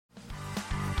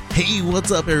Hey,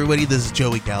 what's up, everybody? This is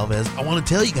Joey Galvez. I want to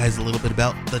tell you guys a little bit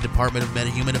about the Department of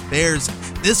Meta-Human Affairs.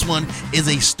 This one is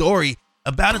a story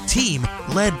about a team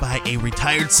led by a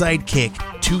retired sidekick,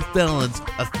 2 felons,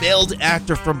 a failed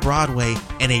actor from Broadway,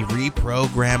 and a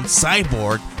reprogrammed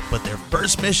cyborg. But their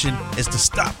first mission is to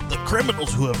stop the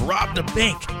criminals who have robbed a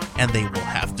bank, and they will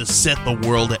have to set the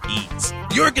world at ease.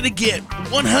 You're going to get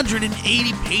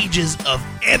 180 pages of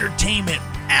entertainment,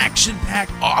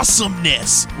 action-packed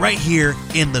awesomeness right here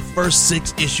in the first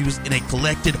 6 issues in a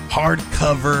collected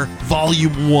hardcover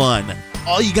volume 1.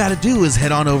 All you gotta do is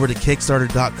head on over to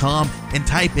Kickstarter.com and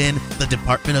type in the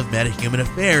Department of Meta-Human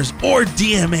Affairs or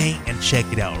DMA and check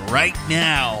it out right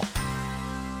now.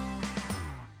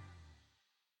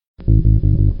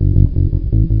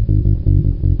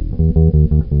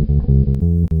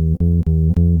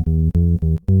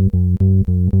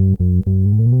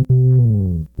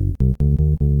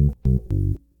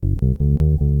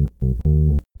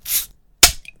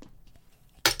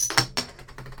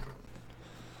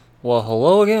 Well,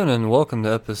 hello again, and welcome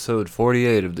to episode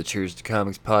 48 of the Cheers to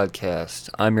Comics podcast.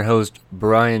 I'm your host,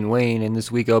 Brian Wayne, and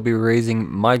this week I'll be raising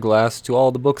my glass to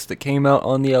all the books that came out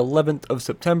on the 11th of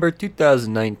September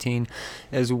 2019,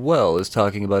 as well as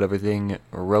talking about everything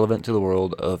relevant to the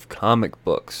world of comic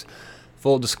books.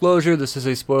 Full disclosure, this is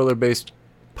a spoiler-based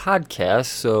podcast,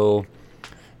 so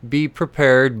be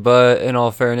prepared, but in all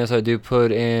fairness, I do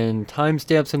put in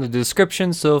timestamps in the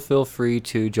description, so feel free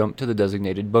to jump to the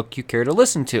designated book you care to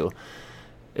listen to,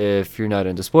 if you're not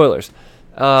into spoilers.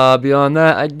 Beyond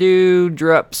that, I do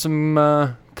drop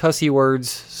some cussy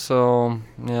words, so,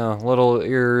 yeah, little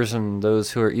ears and those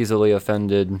who are easily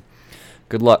offended,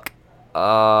 good luck.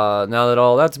 Now that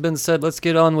all that's been said, let's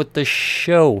get on with the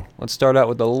show. Let's start out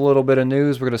with a little bit of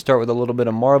news. We're going to start with a little bit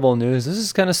of Marvel news. This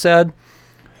is kind of sad.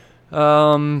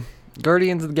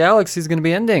 Guardians of the Galaxy is going to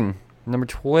be ending. Number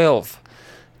 12.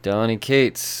 Donny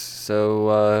Cates.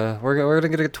 So, we're going to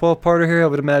get a 12-parter here. I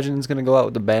would imagine it's going to go out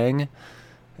with a bang.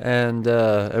 And,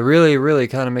 it really, really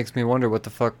kind of makes me wonder what the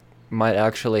fuck might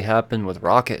actually happen with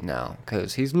Rocket now.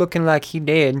 Because he's looking like he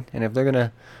did. And if they're going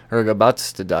to, or about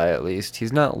to die at least,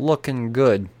 he's not looking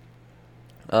good.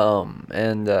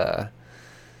 Yeah,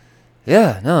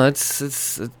 no,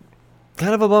 it's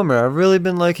kind of a bummer. I've really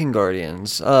been liking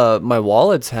Guardians. My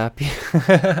wallet's happy.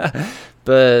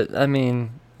 But, I mean,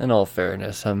 in all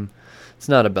fairness, it's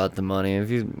not about the money.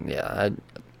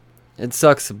 It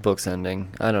sucks the book's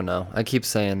ending. I don't know. I keep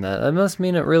saying that. That must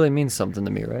mean it really means something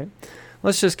to me, right?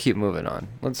 Let's just keep moving on.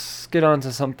 Let's get on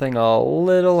to something a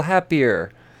little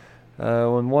happier.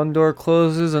 When one door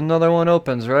closes, another one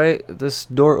opens, right? This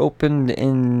door opened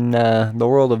in the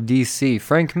world of DC.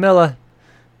 Frank Miller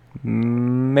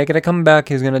making a comeback.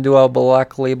 He's going to do a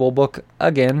Black Label book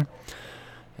again.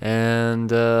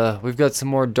 And we've got some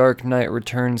more Dark Knight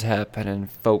Returns happening,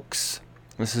 folks.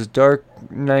 This is Dark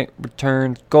Knight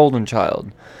Returns Golden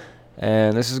Child.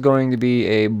 And this is going to be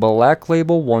a Black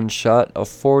Label one-shot, a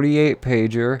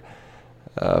 48-pager.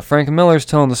 Frank Miller's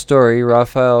telling the story.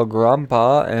 Raphael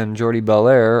Grampa and Jordi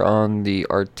Belair on the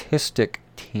artistic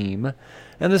team.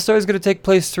 And the story is going to take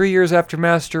place 3 years after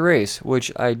Master Race,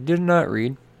 which I did not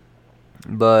read.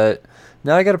 But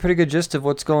now I got a pretty good gist of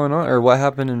what's going on, or what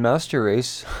happened in Master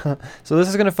Race. So this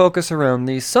is going to focus around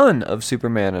the son of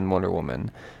Superman and Wonder Woman.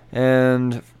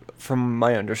 And from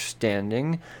my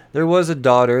understanding, there was a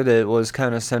daughter that was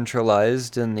kind of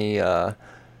centralized in the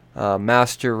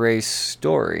Master Race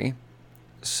story.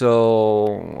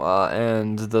 So,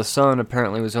 and the son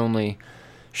apparently was only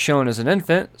shown as an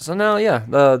infant. So now, yeah,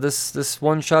 this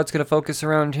one shot's going to focus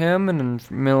around him,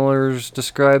 and Miller's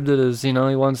described it as, he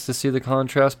wants to see the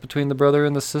contrast between the brother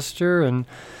and the sister. And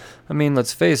I mean,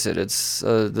 let's face it, it's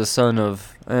the son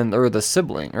of, or the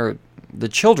sibling, or the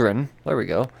children, there we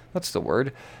go, that's the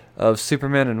word, of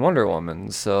Superman and Wonder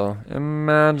Woman. So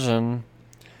imagine.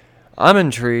 I'm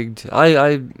intrigued.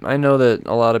 I know that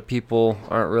a lot of people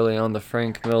aren't really on the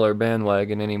Frank Miller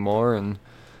bandwagon anymore, and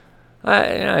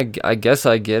I guess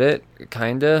I get it,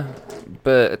 kinda,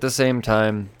 but at the same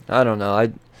time, I don't know.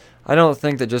 I don't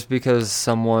think that just because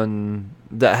someone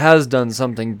that has done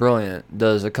something brilliant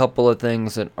does a couple of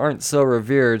things that aren't so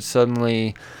revered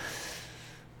suddenly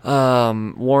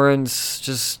warrants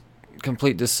just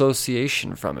complete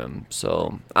dissociation from him.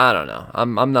 So I don't know.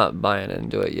 I'm not buying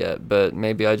into it yet, but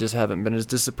maybe I just haven't been as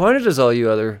disappointed as all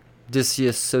you other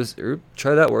disassociated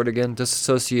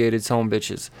son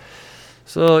bitches.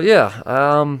 So yeah,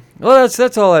 well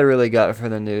that's all I really got for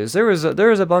the news. There was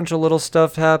a bunch of little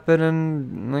stuff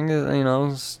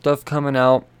happening, stuff coming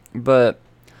out, but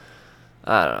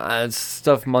I don't know, it's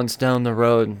stuff months down the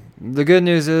road. The good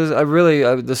news is,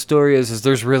 the story is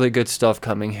there's really good stuff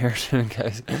coming here,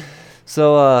 guys.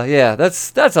 So yeah,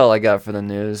 that's all I got for the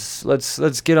news.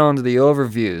 Let's get on to the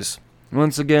overviews.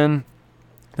 Once again,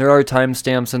 there are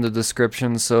timestamps in the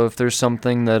description, so if there's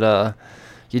something that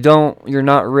you're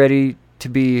not ready to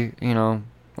be, you're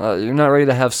not ready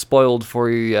to have spoiled for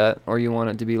you yet, or you want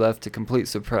it to be left to complete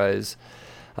surprise,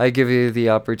 I give you the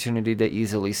opportunity to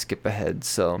easily skip ahead.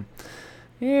 So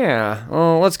yeah,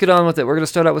 well, let's get on with it. We're going to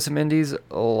start out with some indies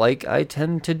like I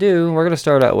tend to do. We're going to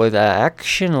start out with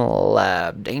Action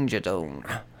Lab Danger Zone.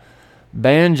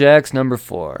 Banjax number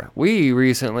 4. We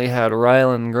recently had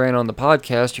Rylan Grant on the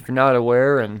podcast, if you're not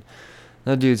aware, and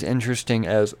that dude's interesting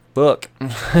as book.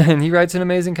 And he writes an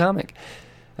amazing comic.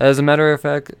 As a matter of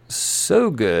fact, so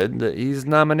good that he's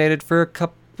nominated for a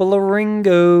couple of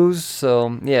Ringos.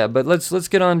 So, yeah, but let's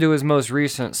get on to his most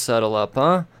recent settle up,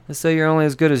 huh? Let's say you're only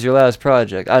as good as your last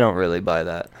project. I don't really buy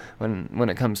that when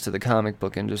it comes to the comic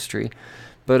book industry.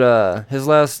 But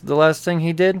the last thing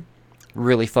he did,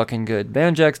 really fucking good.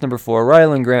 Banjax number 4,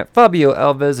 Rylan Grant, Fabio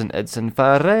Alves, and Edson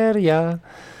Ferreira.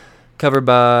 Covered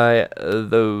by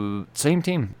the same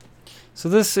team. So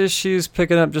this issue's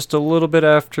picking up just a little bit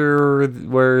after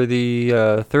where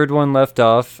the third one left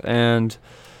off, and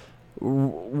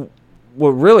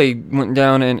what really went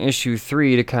down in issue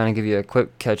 3, to kind of give you a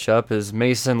quick catch up, is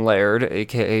Mason Laird,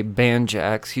 aka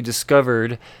Banjax. He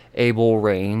discovered Abel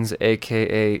Raines,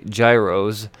 aka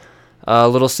Gyro's,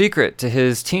 little secret to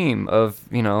his team of,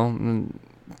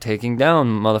 taking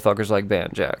down motherfuckers like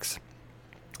Banjax.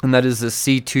 And that is the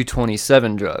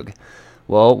C227 drug.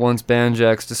 Well, once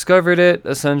Banjax discovered it,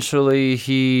 essentially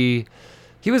he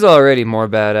was already more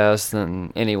badass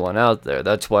than anyone out there.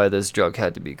 That's why this drug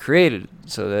had to be created,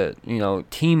 so that,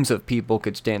 teams of people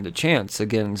could stand a chance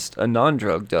against a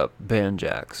non-drugged up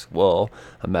Banjax. Well,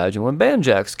 imagine when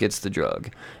Banjax gets the drug,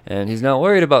 and he's not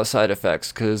worried about side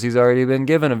effects, because he's already been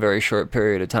given a very short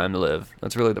period of time to live.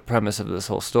 That's really the premise of this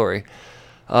whole story.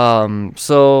 That's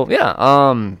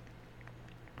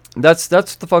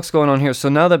what the fuck's going on here. So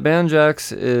now that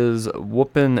Banjax is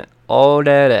whooping all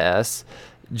that ass,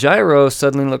 Gyro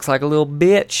suddenly looks like a little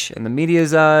bitch in the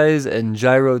media's eyes and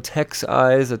Gyrotech's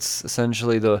eyes. That's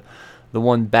essentially the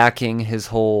one backing his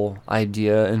whole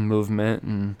idea and movement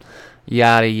and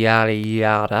yada yada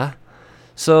yada.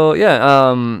 So yeah,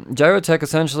 Gyrotech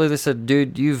essentially, they said,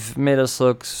 dude, you've made us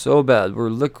look so bad. We're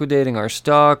liquidating our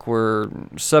stock. We're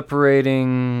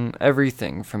separating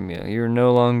everything from you. You're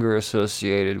no longer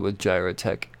associated with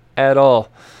Gyrotech at all.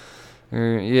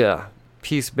 Yeah,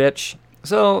 peace, bitch.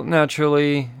 So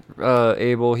naturally,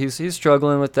 Abel, he's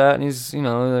struggling with that, and he's,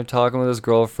 they're talking with his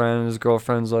girlfriend, and his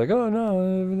girlfriend's like, oh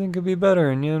no, everything could be better,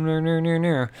 and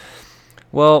near.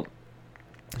 Well,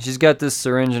 she's got this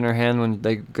syringe in her hand when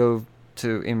they go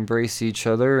to embrace each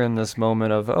other in this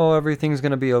moment of, oh, everything's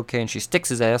gonna be okay, and she sticks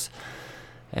his ass,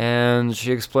 and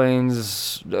she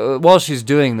explains, while she's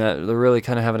doing that, they're really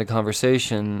kind of having a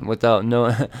conversation without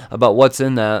knowing about what's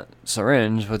in that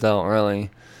syringe, without really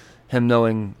him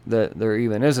knowing that there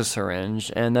even is a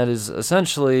syringe, and that is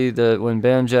essentially that when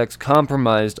Banjax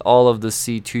compromised all of the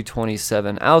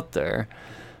C227 out there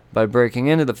by breaking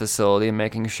into the facility and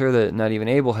making sure that not even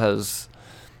Abel has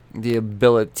the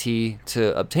ability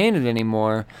to obtain it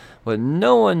anymore. What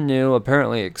no one knew,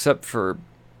 apparently, except for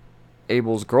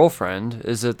Abel's girlfriend,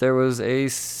 is that there was a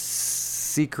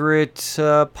secret,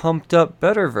 pumped up,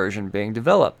 better version being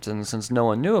developed. And since no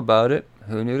one knew about it,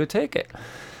 who knew to take it?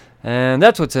 And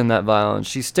that's what's in that vial. And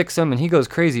she sticks him, and he goes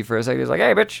crazy for a second. He's like,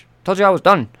 hey, bitch, told you I was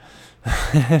done.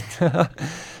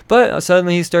 But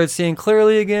suddenly he starts seeing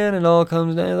clearly again, and all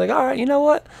comes down. He's like, all right, you know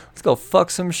what? Let's go fuck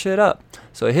some shit up.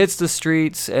 So he hits the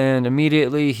streets, and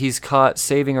immediately he's caught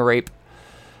saving a rape.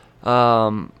 He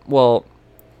looks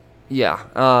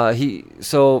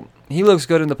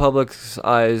good in the public's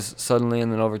eyes suddenly,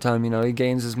 and then over time, he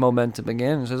gains his momentum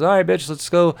again and says, all right, bitch, let's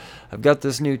go. I've got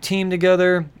this new team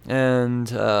together, and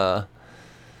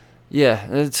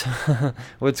it's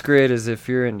what's great is if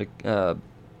you're into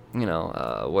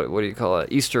what do you call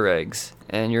it, Easter eggs,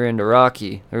 and you're into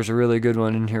Rocky, there's a really good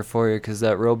one in here for you, because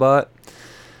that robot,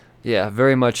 yeah,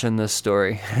 very much in this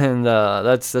story. And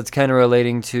that's kind of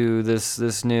relating to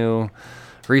this new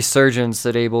resurgence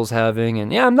that Abel's having.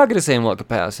 And yeah, I'm not going to say in what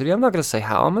capacity, I'm not going to say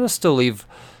how, I'm going to still leave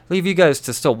you guys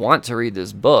to still want to read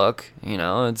this book,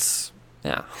 it's,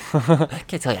 yeah, I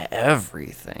can't tell you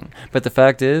everything, but the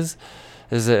fact is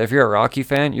that if you're a Rocky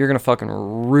fan, you're going to fucking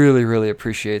really, really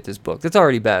appreciate this book. That's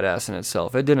already badass in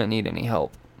itself. It didn't need any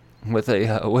help with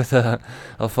a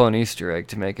fun Easter egg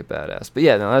to make it badass. But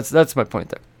yeah, no, that's my point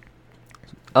there.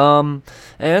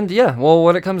 And yeah, well,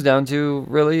 what it comes down to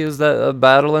really is that a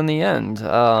battle in the end.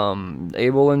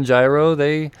 Abel and Gyro,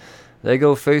 they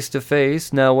go face to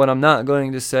face. Now, what I'm not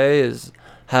going to say is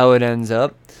how it ends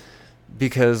up.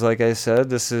 Because, like I said,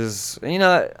 this is,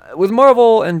 with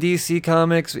Marvel and DC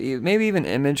comics, maybe even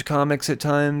Image comics at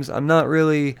times, I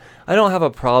don't have a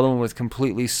problem with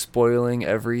completely spoiling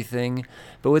everything.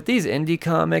 But with these indie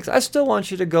comics, I still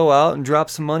want you to go out and drop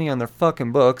some money on their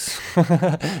fucking books.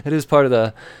 It is part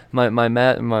of my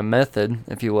method,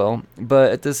 if you will.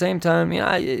 But at the same time,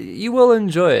 you will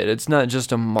enjoy it. It's not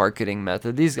just a marketing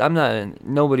method.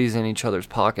 Nobody's in each other's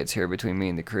pockets here between me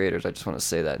and the creators. I just want to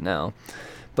say that now.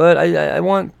 But I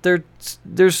want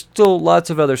there's still lots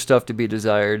of other stuff to be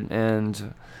desired,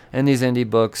 and these indie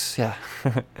books, yeah,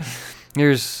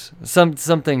 there's some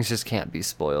things just can't be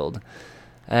spoiled.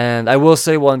 And I will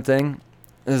say one thing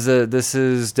is that this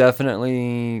is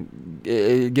definitely,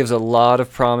 it gives a lot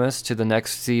of promise to the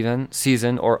next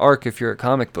season or arc if you're a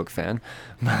comic book fan.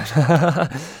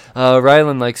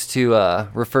 Rylan likes to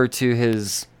refer to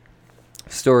his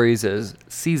stories as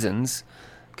seasons,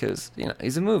 because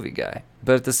he's a movie guy.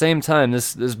 But at the same time,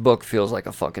 this book feels like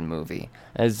a fucking movie.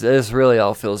 This really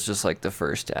all feels just like the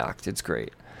first act. It's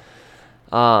great.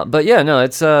 But yeah, no,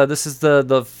 it's this is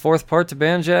the fourth part to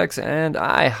Banjax, and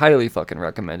I highly fucking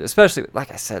recommend it. Especially,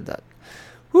 like I said,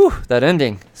 that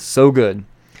ending, so good.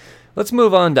 Let's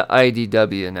move on to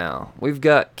IDW now. We've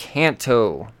got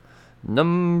Kanto,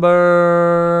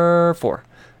 number 4.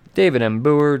 David M.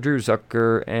 Booher, Drew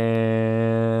Zucker,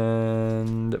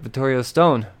 and Vittorio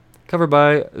Stone. Covered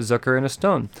by Zucker and a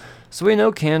Stone. So we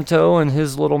know Kanto and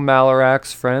his little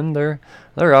Malarax friend,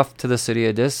 they're off to the City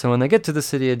of Dis. And when they get to the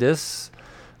City of Dis,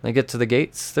 they get to the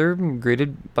gates, they're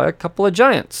greeted by a couple of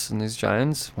giants. And these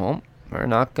giants, well, they're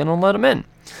not going to let them in.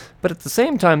 But at the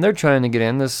same time, they're trying to get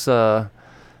in. This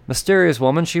mysterious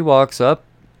woman, she walks up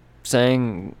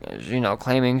saying,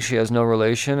 claiming she has no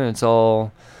relation, and it's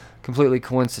all completely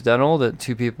coincidental that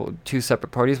two separate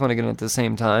parties want to get in at the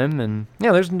same time. And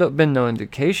yeah, there's been no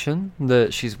indication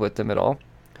that she's with them at all.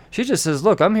 She just says,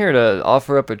 look, I'm here to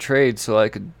offer up a trade so I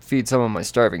could feed some of my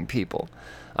starving people.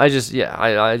 I just need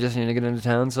to get into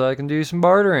town so I can do some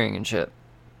bartering and shit.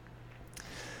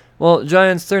 Well,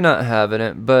 giants, they're not having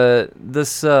it, but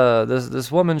this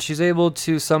woman, she's able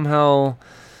to somehow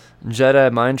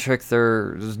Jedi mind trick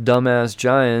their dumbass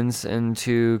giants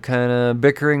into kind of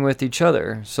bickering with each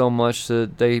other so much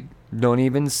that they don't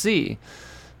even see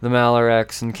the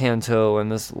Malarax and Kanto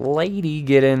and this lady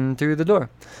get in through the door.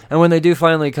 And when they do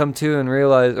finally come to and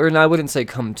realize, or no, I wouldn't say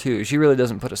come to, she really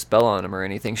doesn't put a spell on them or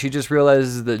anything. She just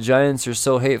realizes that giants are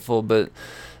so hateful, but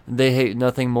they hate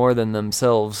nothing more than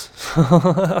themselves.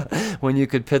 When you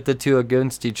could pit the two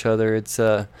against each other, it's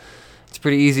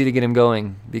pretty easy to get them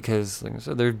going, because, like I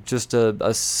said, they're just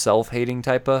a self-hating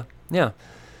type of,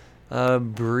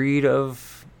 breed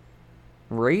of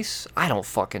race? I don't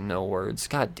fucking know words.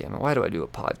 God damn it, why do I do a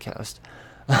podcast?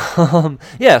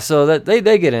 So that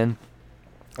they get in,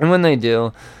 and when they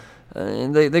do,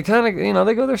 they kind of,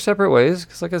 they go their separate ways,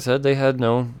 because like I said, they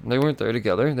weren't there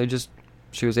together.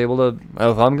 She was able to,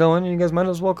 if I'm going, you guys might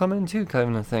as well come in too,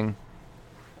 kind of thing.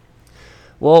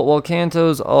 Well, while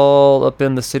Kanto's all up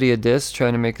in the City of Dis,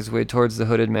 trying to make his way towards the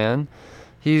Hooded Man,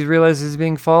 he realizes he's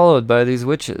being followed by these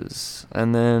witches.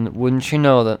 And then, wouldn't you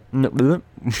know that...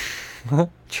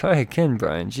 Try again,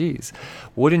 Brian, jeez.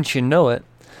 Wouldn't you know it,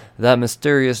 that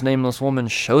mysterious nameless woman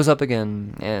shows up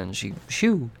again, and she,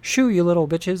 shoo, you little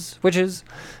witches.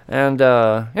 And,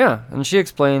 and she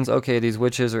explains, okay, these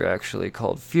witches are actually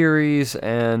called Furies,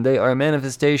 and they are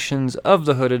manifestations of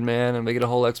the Hooded Man, and we get a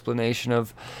whole explanation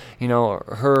of,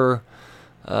 her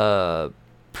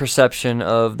perception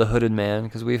of the Hooded Man,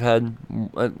 because we've had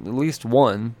at least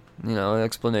one,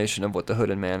 explanation of what the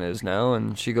Hooded Man is now,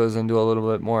 and she goes into a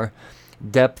little bit more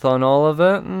depth on all of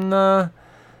it, and,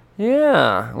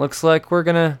 looks like we're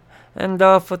gonna end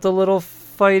off with a little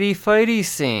fighty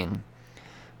scene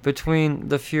between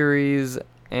the Furies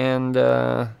and,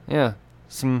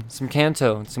 some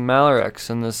Kanto and some Malarax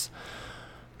and this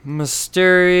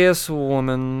mysterious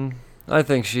woman. I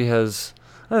think she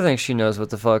knows what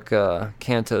the fuck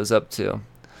Kanto's up to.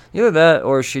 Either that,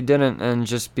 or she didn't and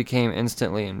just became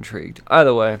instantly intrigued.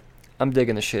 Either way, I'm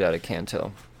digging the shit out of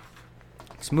Kanto.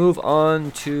 Let's move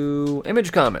on to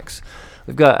Image Comics.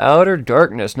 We've got Outer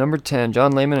Darkness, number 10,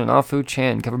 John Layman and Afu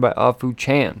Chan, covered by Afu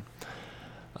Chan.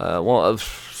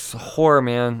 Horror,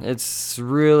 man. It's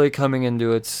really coming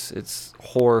into its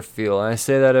horror feel. And I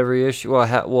say that every issue.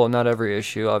 Well, not every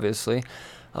issue, obviously.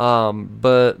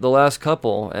 But the last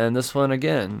couple, and this one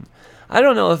again. I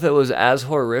don't know if it was as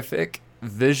horrific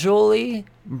visually,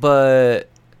 but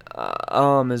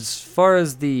as far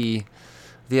as the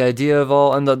idea of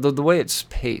all, and the way it's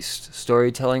paced,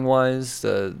 storytelling wise,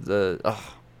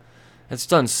 it's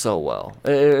done so well.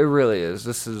 It really is.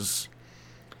 This is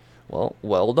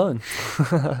well done.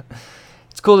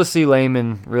 It's cool to see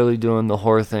Layman really doing the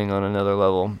whore thing on another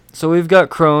level. So we've got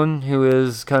Crone, who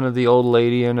is kind of the old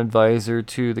lady and advisor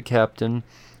to the captain.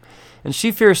 And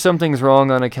she fears something's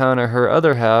wrong on account of her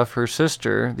other half, her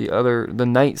sister, the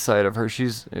night side of her.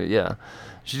 She's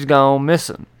gone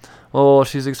missing. Well,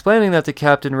 she's explaining that to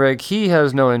Captain Reg, he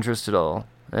has no interest at all.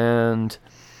 And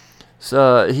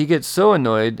so he gets so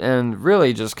annoyed and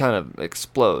really just kind of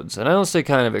explodes. And I don't say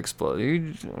kind of explode.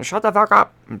 He shut the fuck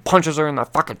up and punches her in the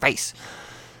fucking face.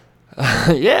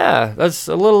 Yeah, that's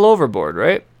a little overboard,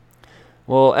 right?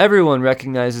 Well, everyone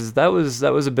recognizes that was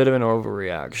a bit of an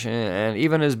overreaction, and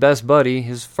even his best buddy,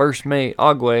 his first mate,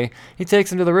 Ogway, he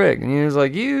takes him to the rig, and he was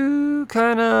like, you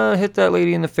kind of hit that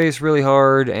lady in the face really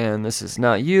hard, and this is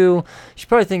not you. You should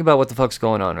probably think about what the fuck's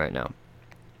going on right now.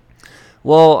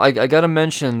 Well, I gotta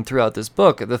mention throughout this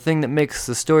book, the thing that makes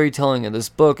the storytelling of this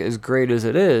book as great as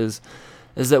it is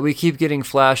that we keep getting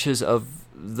flashes of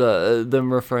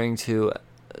them referring to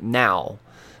now.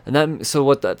 And so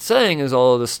what that's saying is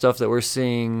all of the stuff that we're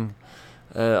seeing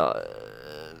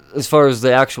as far as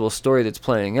the actual story that's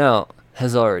playing out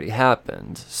has already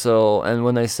happened. So, and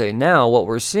when they say now, what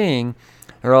we're seeing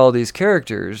are all these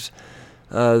characters.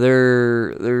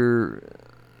 They're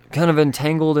kind of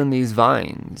entangled in these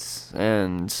vines,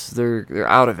 and they're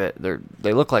out of it.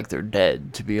 They look like they're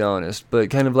dead, to be honest,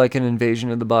 but kind of like an Invasion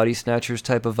of the Body Snatchers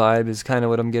type of vibe is kind of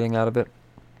what I'm getting out of it.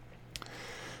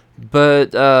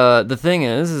 But the thing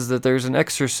is that there's an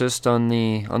exorcist on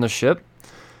the ship.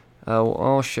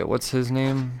 Oh shit, what's his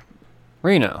name?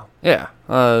 Reno. Yeah,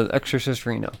 Exorcist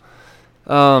Reno.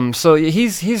 So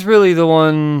he's really the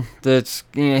one that's,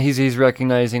 you know, he's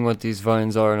recognizing what these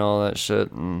vines are and all that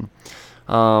shit. And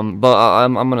but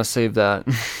I'm gonna save that.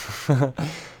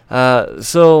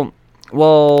 So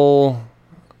while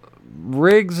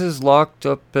Riggs is locked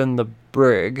up in the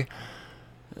brig,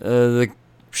 the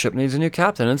ship needs a new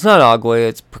captain. It's not Ogway,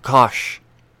 it's Prakash.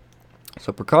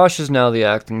 So Prakash is now the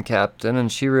acting captain, and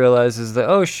she realizes that,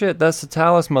 oh shit, that's the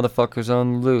Talus motherfucker's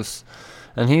on the loose,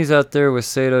 and he's out there with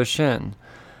Sato Shin.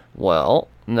 Well,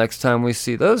 next time we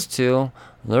see those two,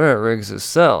 they're at Riggs'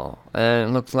 cell, and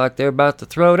it looks like they're about to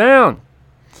throw down.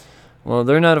 Well,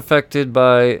 they're not affected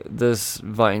by this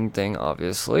vine thing,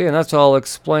 obviously, and that's all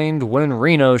explained when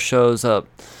Reno shows up.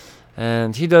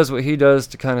 And he does what he does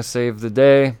to kind of save the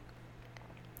day.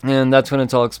 And that's when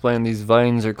it's all explained. These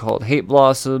vines are called hate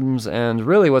blossoms, and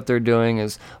really what they're doing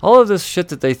is all of this shit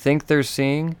that they think they're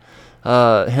seeing,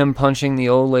 him punching the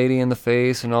old lady in the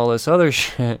face and all this other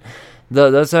shit,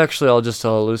 that's actually all just a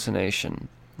hallucination.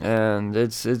 And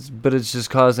it's just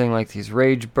causing like these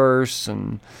rage bursts,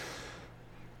 and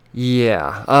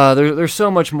yeah, there's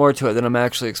so much more to it than I'm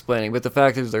actually explaining, but the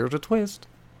fact is there's a twist.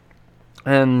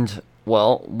 And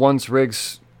well, once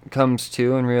Riggs comes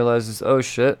to and realizes, oh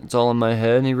shit, it's all in my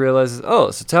head, and he realizes, oh,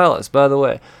 it's a Talus, by the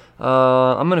way,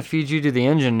 I'm gonna feed you to the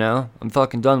engine now. I'm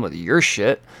fucking done with your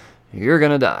shit. You're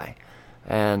gonna die.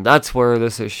 And that's where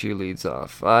this issue leaves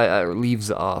off. I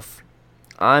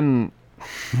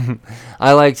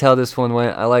liked how this one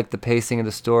went. I liked the pacing of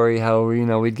the story, how, you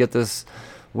know, we'd get this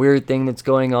weird thing that's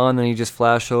going on, and you just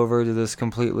flash over to this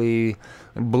completely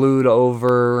blued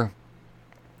over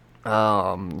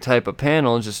type of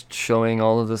panel, just showing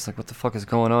all of this, like, what the fuck is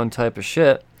going on type of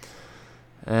shit.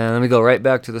 And then we go right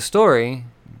back to the story,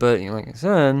 but, you know, like I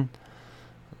said,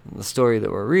 the story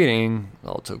that we're reading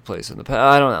all took place in the past.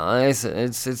 I don't know. Like I said,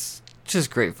 it's just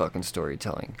great fucking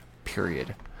storytelling,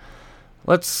 period.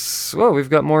 We've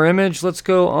got more Image. Let's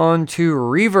go on to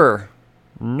Reaver,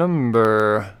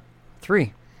 number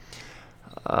 3.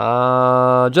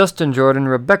 Justin Jordan,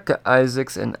 Rebecca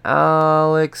Isaacs, and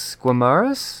Alex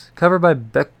Guimaras. Covered by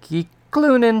Becky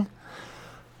Cloonan.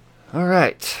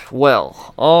 Alright,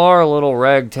 well, our little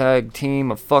ragtag team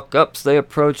of fuck-ups, they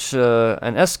approach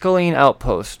an Escaline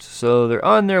outpost. So they're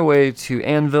on their way to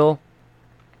Anvil.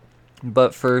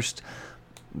 But first,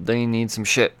 they need some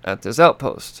shit at this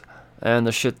outpost. And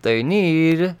the shit they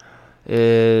need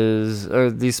are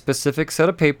these specific set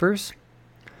of papers.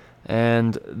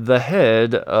 And the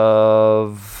head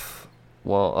of, an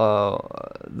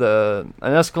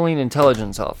Escaline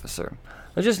intelligence officer.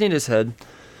 I just need his head.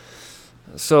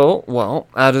 So,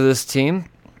 out of this team,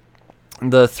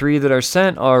 the 3 that are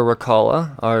sent are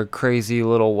Rakala, our crazy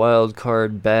little wild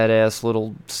card, badass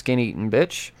little skin-eating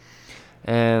bitch,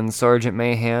 and Sergeant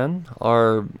Mayhan,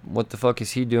 our what the fuck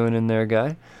is he doing in there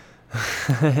guy.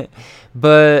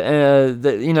 But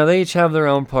they each have their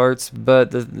own parts,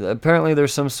 but apparently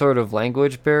there's some sort of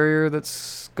language barrier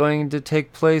that's going to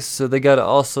take place, so they got to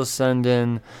also send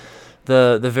in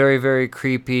the very, very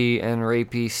creepy and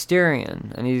rapey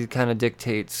Styrian, and he kind of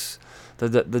dictates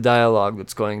the dialogue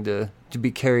that's going to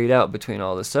be carried out between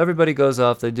all this. So everybody goes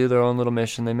off, they do their own little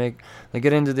mission, they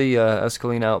get into the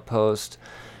Escaline outpost,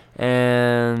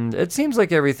 and it seems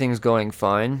like everything's going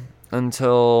fine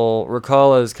until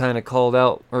Rakala is kind of called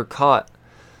out or caught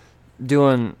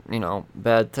doing,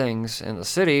 bad things in the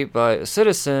city by a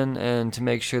citizen, and to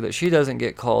make sure that she doesn't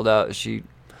get called out, she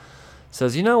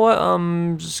says, you know what,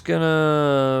 I'm just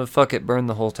gonna burn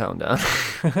the whole town down.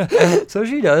 So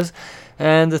she does,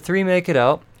 and the three make it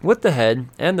out with the head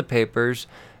and the papers.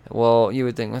 Well, you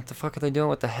would think, what the fuck are they doing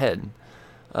with the head?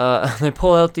 They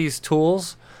pull out these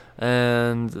tools,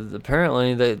 and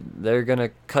apparently they're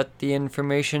gonna cut the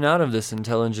information out of this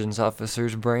intelligence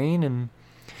officer's brain, and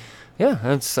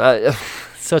yeah, it's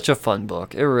such a fun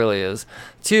book. It really is.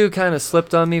 2 kind of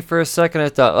slipped on me for a second. I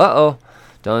thought, uh-oh,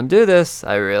 don't do this.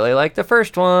 I really like the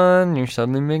first one. You're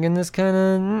suddenly making this kind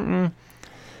of...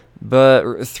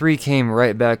 But 3 came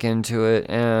right back into it,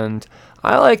 and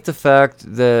I like the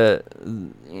fact that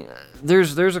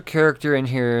there's a character in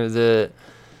here that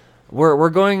we're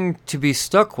going to be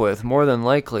stuck with, more than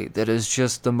likely, that is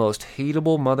just the most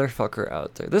hateable motherfucker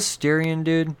out there. This Styrian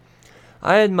dude,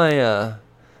 I had my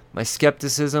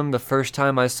skepticism the first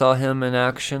time I saw him in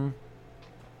action,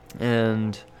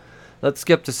 and that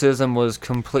skepticism was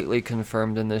completely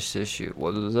confirmed in this issue.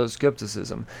 What is that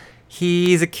skepticism?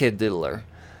 He's a kid diddler,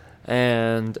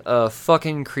 and a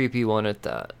fucking creepy one at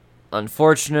that.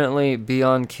 Unfortunately,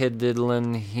 beyond kid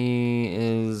diddling, he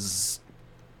is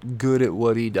good at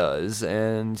what he does,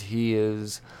 and he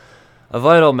is a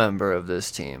vital member of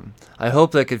this team. I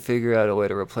hope they could figure out a way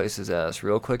to replace his ass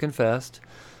real quick and fast,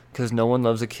 because no one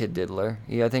loves a kid diddler.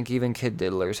 Yeah, I think even kid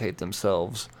diddlers hate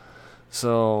themselves.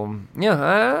 So, yeah,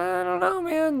 I don't know,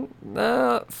 man.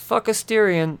 Fuck a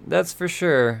Styrian, that's for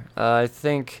sure. I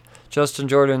think Justin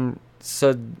Jordan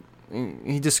said,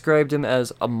 he described him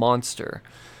as a monster.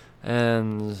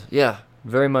 And, yeah,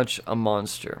 very much a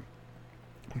monster.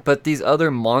 But these other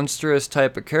monstrous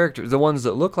type of characters, the ones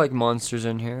that look like monsters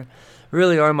in here,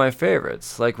 really are my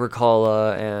favorites. Like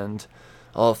Rakala and,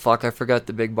 oh fuck, I forgot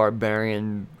the big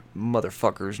barbarian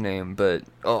motherfucker's name, but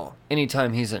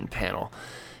anytime he's in panel.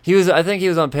 I think he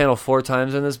was on panel 4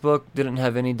 times in this book, didn't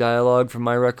have any dialogue from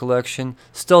my recollection.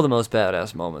 Still the most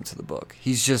badass moments of the book.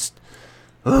 He's just,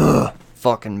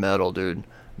 fucking metal, dude.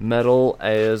 Metal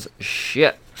as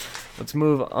shit. Let's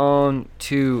move on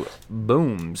to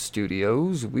Boom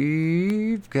Studios.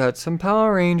 We've got some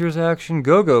Power Rangers action.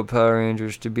 Go-Go Power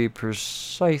Rangers, to be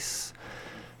precise.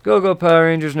 Go-Go Power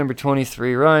Rangers number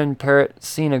 23. Ryan Parrott,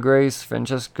 Sina Grace,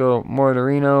 Francesco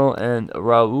Mortarino, and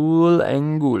Raul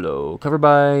Angulo. Covered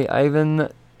by Ivan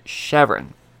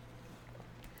Shavrin.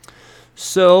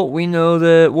 So, we know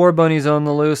that War Bunny's on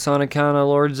the loose on account of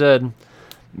Lord Zed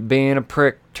being a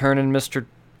prick, turning Mr.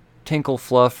 Tinkle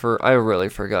Fluff, or I really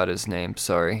forgot his name,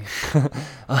 sorry.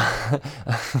 But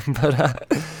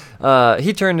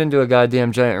he turned into a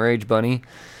goddamn giant rage bunny.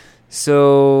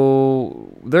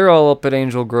 So they're all up at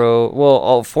Angel Grove. Well,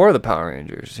 all 4 of the Power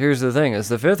Rangers. Here's the thing: is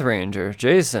the 5th Ranger,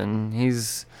 Jason.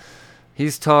 He's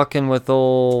talking with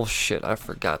old shit. I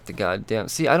forgot the goddamn.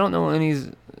 See, I don't know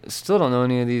any. Still don't know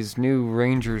any of these new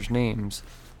Rangers' names.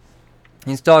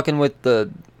 He's talking with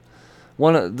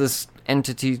one of this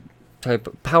entity type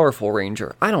of powerful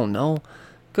Ranger. I don't know.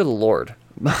 Good lord.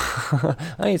 I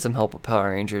need some help with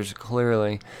Power Rangers,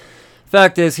 clearly.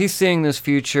 Fact is, he's seeing this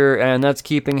future, and that's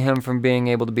keeping him from being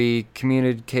able to be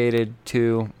communicated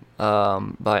to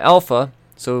by Alpha.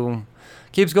 So,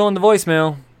 keeps going to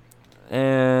voicemail.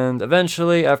 And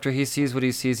eventually, after he sees what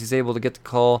he sees, he's able to get the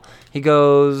call. He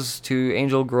goes to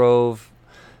Angel Grove,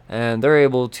 and they're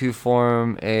able to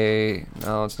form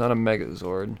no, it's not a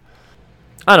Megazord.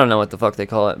 I don't know what the fuck they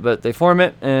call it, but they form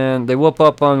it, and they whoop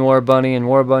up on War Bunny, and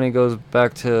War Bunny goes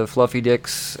back to Fluffy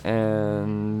Dicks,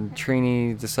 and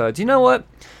Trini decides, you know what?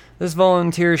 This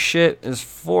volunteer shit is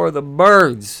for the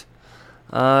birds.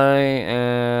 I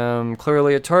am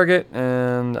clearly a target,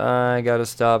 and I gotta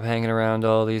stop hanging around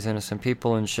all these innocent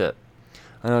people and shit.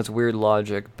 I know it's weird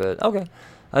logic, but okay.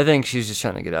 I think she's just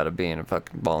trying to get out of being a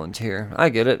fucking volunteer. I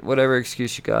get it. Whatever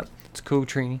excuse you got. It's cool,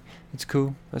 Trini. It's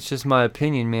cool. That's just my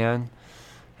opinion, man.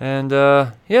 And,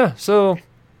 yeah, so,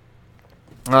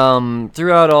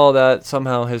 throughout all that,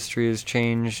 somehow history has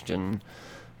changed, and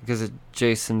because of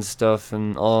Jason's stuff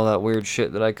and all that weird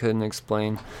shit that I couldn't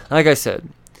explain. Like I said,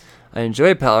 I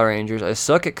enjoy Power Rangers. I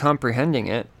suck at comprehending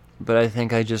it, but I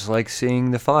think I just like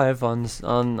seeing the 5 on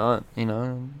in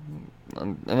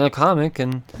a comic,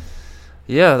 and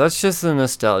yeah, that's just the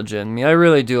nostalgia in me. I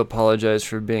really do apologize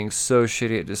for being so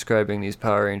shitty at describing these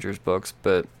Power Rangers books,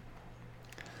 but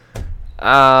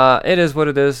It is what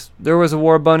it is. There was a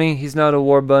War Bunny. He's not a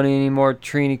War Bunny anymore.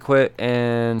 Trini quit,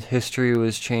 and history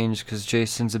was changed because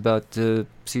Jason's about to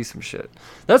see some shit.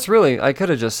 That's really... I could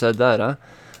have just said that,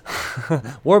 huh?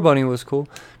 War Bunny was cool.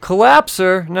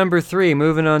 Collapser, number 3,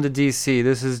 moving on to DC.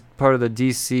 This is part of the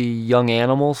DC Young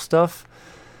Animal stuff.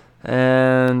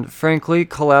 And frankly,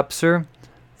 Collapser,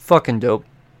 fucking dope.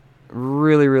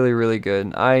 Really, really, really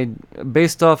good.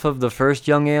 Based off of the first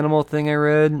Young Animal thing I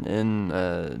read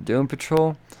in Doom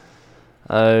Patrol,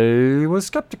 I was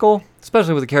skeptical,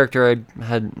 especially with the character I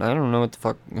had. I don't know what the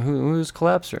fuck. Who's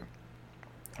Collapser?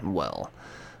 Well,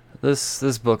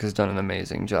 this book has done an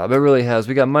amazing job. It really has.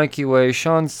 We got Mikey Way,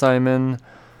 Sean Simon,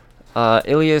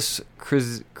 Ilias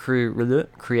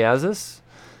Kriazis,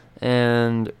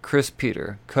 and Chris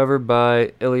Peter, covered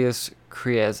by Ilias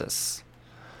Kriazis.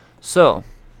 So,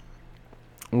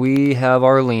 we have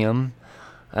our Liam,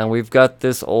 and we've got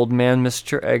this old man,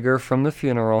 Mr. Egger, from the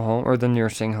funeral home, or the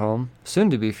nursing home,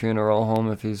 soon-to-be funeral home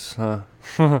if he's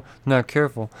not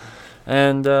careful.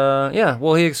 And,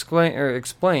 he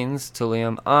explains to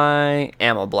Liam, I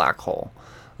am a black hole.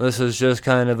 This is just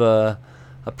kind of a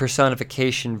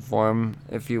personification form,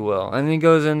 if you will. And he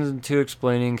goes into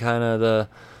explaining kind of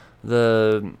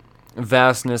the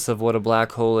vastness of what a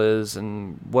black hole is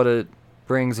and what it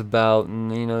brings about,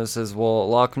 and it says, well,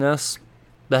 Loch Ness,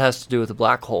 that has to do with the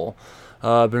black hole.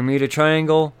 Bermuda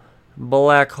Triangle,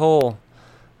 black hole.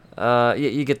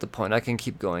 You get the point. I can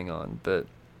keep going on, but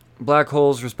black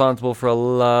hole's responsible for a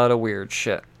lot of weird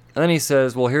shit. And then he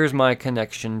says, well, here's my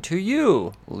connection to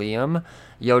you, Liam.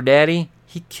 Yo, daddy,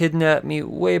 he kidnapped me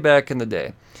way back in the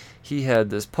day. He had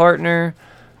this partner.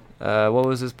 What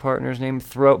was his partner's name?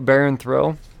 Baron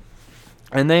Throw.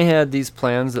 And they had these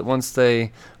plans that once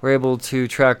they were able to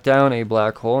track down a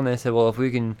black hole, and they said, well, if we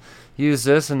can use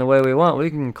this in the way we want, we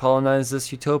can colonize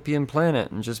this utopian planet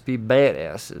and just be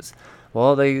badasses.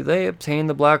 Well, they obtained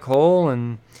the black hole,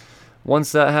 and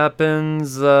once that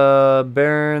happens,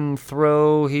 Baron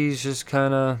Throw, he's just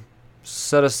kind of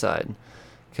set aside.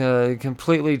 Leon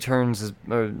completely turns his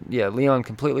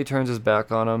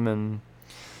back on him, and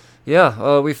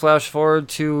we flash forward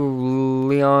to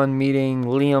Leon meeting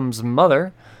Liam's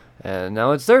mother, and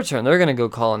now it's their turn. They're going to go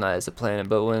colonize the planet,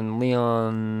 but when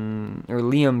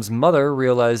Liam's mother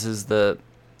realizes that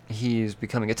he's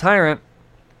becoming a tyrant,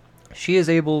 she is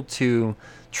able to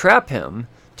trap him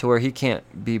to where he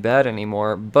can't be bad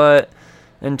anymore, but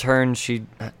in turn, she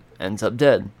ends up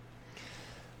dead.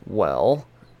 Well,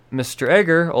 Mr.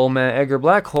 Egger, old man Egger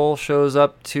Blackhole, shows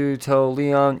up to tell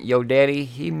Leon, yo, daddy,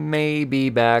 he may be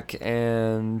back,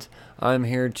 and I'm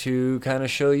here to kind of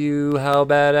show you how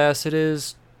badass it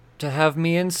is to have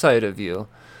me inside of you.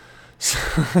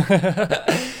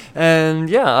 And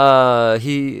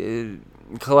he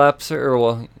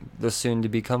Collapser, the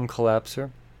soon-to-become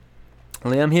Collapser,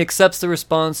 Liam, he accepts the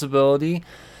responsibility,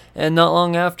 and not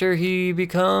long after, he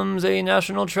becomes a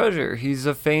national treasure. He's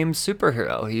a famed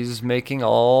superhero. He's making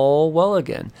all well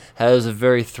again. Has a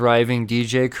very thriving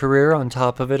DJ career on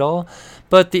top of it all.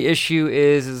 But the issue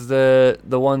is the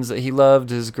ones that he loved,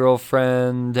 his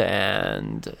girlfriend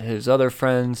and his other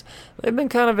friends, they've been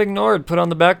kind of ignored, put on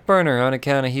the back burner on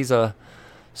account of he's a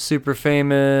super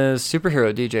famous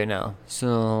superhero DJ now.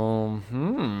 So,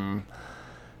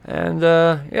 And,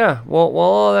 while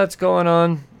all that's going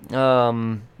on,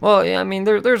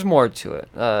 there's more to it.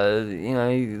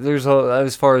 There's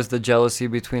as far as the jealousy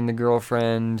between the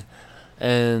girlfriend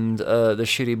and the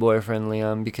shitty boyfriend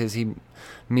Liam, because he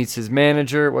meets his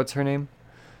manager. What's her name?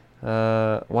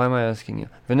 Why am I asking you?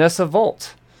 Vanessa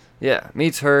Volt. Yeah,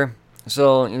 meets her.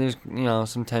 So there's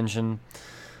some tension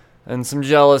and some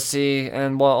jealousy,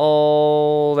 and while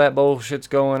all that bullshit's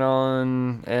going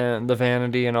on, and the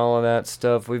vanity and all of that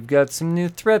stuff, we've got some new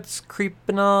threats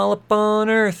creeping all up on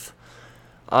Earth.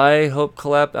 I hope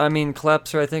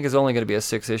Collapser, I think, is only going to be a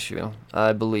 6-issue,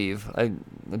 I believe. I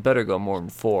better go more than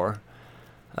 4.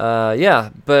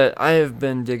 But I have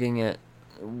been digging it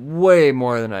way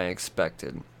more than I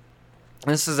expected.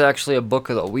 This is actually a Book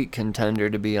of the Week contender,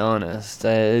 to be honest.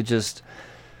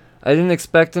 I didn't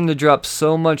expect them to drop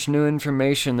so much new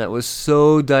information that was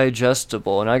so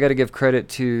digestible, and I got to give credit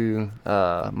to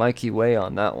Mikey Way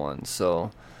on that one. So,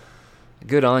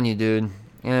 good on you, dude.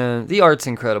 And the art's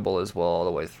incredible as well all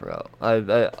the way throughout.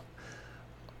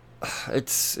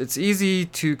 It's easy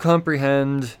to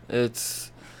comprehend.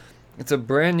 It's a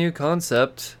brand new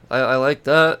concept. I like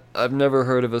that. I've never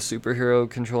heard of a superhero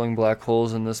controlling black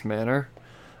holes in this manner.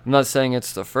 I'm not saying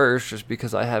it's the first, just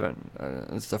because I haven't.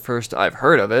 It's the first I've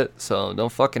heard of it, so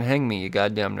don't fucking hang me, you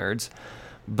goddamn nerds.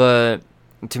 But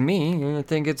to me, I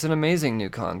think it's an amazing new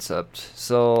concept.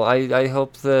 So I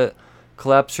hope that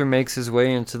Collapser makes his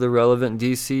way into the relevant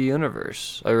DC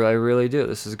universe. I really do.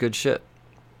 This is good shit.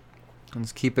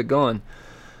 Let's keep it going.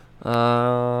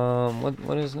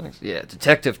 What is next? Yeah,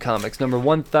 Detective Comics number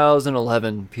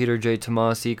 1011. Peter J.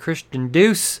 Tomasi, Christian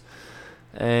Deuce,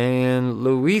 and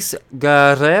Luis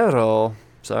Guerrero.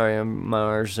 Sorry, my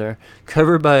R's there.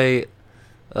 Covered by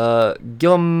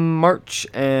Guillaume March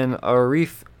and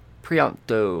Arif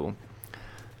Prianto.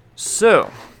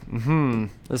 So,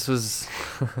 this was...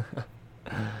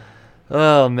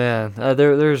 Oh man,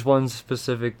 there's one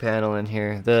specific panel in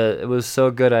here that it was so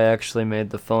good I actually made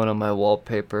the phone on my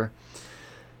wallpaper.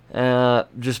 This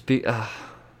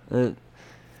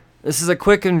is a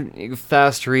quick and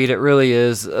fast read, it really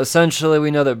is. Essentially,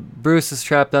 we know that Bruce is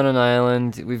trapped on an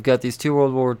island. We've got these 2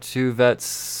 World War II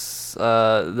vets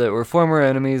that were former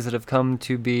enemies that have come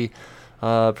to be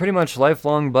pretty much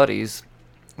lifelong buddies,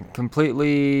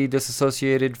 completely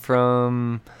disassociated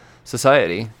from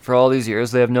society for all these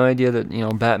years. They have no idea that,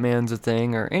 Batman's a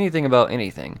thing or anything about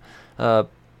anything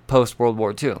post World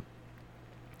War II.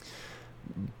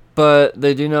 But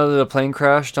they do know that a plane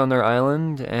crashed on their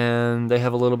island, and they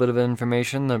have a little bit of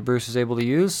information that Bruce is able to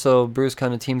use, so Bruce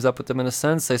kind of teams up with them in a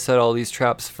sense. They set all these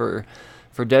traps for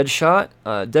Deadshot.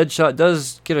 Deadshot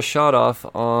does get a shot off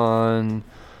on,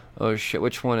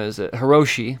 which one is it?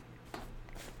 Hiroshi.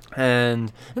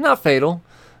 And not fatal,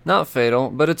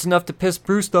 but it's enough to piss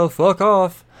Bruce the fuck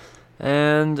off.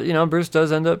 And, Bruce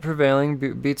does end up prevailing,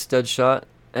 beats Deadshot,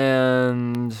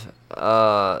 and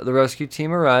the rescue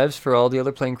team arrives for all the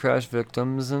other plane crash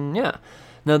victims, and yeah.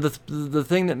 Now, the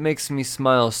thing that makes me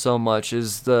smile so much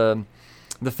is the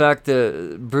fact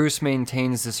that Bruce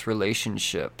maintains this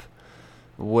relationship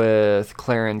with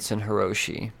Clarence and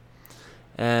Hiroshi.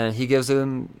 And he gives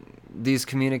them these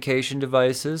communication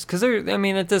devices, because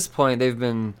at this point, they've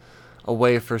been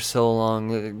away for so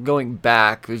long. Going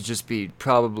back would just be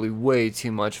probably way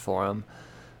too much for him.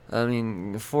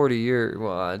 40 years,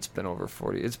 well, it's been over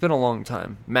 40. It's been a long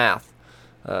time. Math.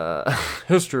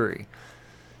 History.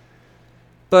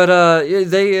 But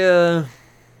they're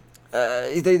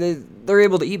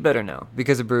able to eat better now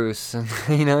because of Bruce. And,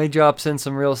 he drops in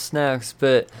some real snacks.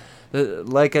 But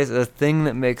like I said, the thing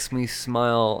that makes me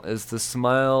smile is the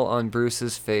smile on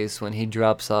Bruce's face when he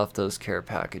drops off those care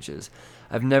packages.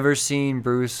 I've never seen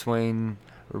Bruce Wayne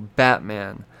or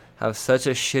Batman have such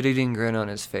a shit-eating grin on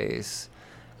his face.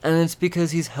 And it's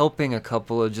because he's helping a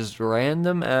couple of just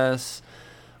random-ass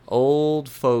old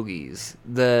fogies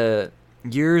that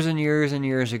years and years and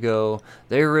years ago,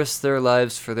 they risked their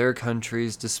lives for their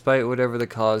countries despite whatever the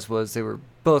cause was. They were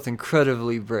both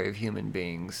incredibly brave human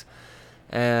beings.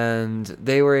 And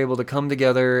they were able to come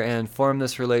together and form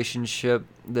this relationship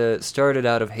that started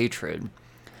out of hatred.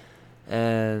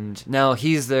 And now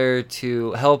he's there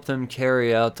to help them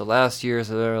carry out the last years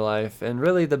of their life, and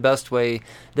really the best way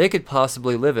they could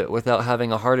possibly live it without having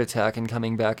a heart attack and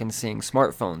coming back and seeing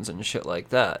smartphones and shit like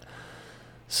that.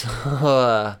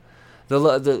 So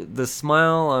the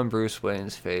smile on Bruce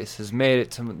Wayne's face has made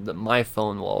it to my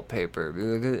phone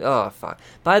wallpaper. Oh fuck!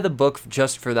 Buy the book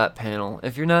just for that panel.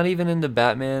 If you're not even into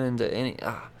Batman,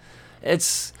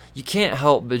 you can't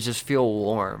help but just feel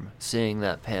warm seeing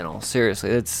that panel. Seriously,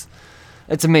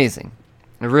 it's amazing.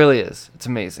 It really is. It's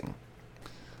amazing.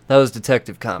 That was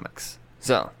Detective Comics.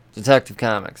 So, Detective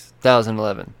Comics,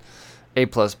 2011. A+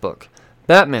 book.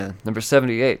 Batman, number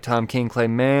 78. Tom King, Clay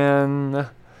Mann.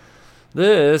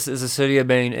 This is a City of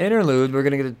Bane interlude. We're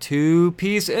going to get a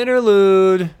 2-piece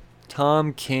interlude.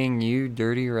 Tom King, you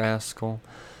dirty rascal.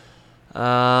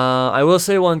 I will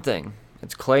say one thing.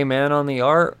 It's Clay Mann on the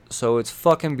art, so it's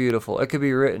fucking beautiful. It could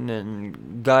be written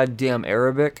in goddamn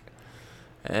Arabic.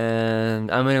 And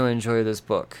I'm going to enjoy this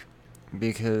book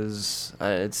because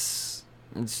it's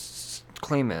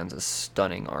Clay Mann's a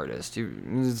stunning artist.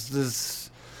 It's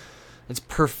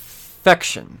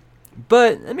perfection.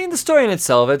 But the story in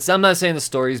itself, I'm not saying the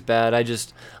story's bad. I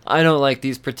don't like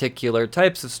these particular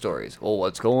types of stories. Well,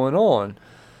 what's going on?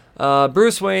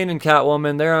 Bruce Wayne and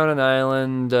Catwoman, they're on an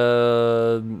island,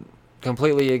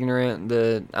 completely ignorant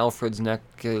that Alfred's neck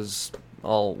is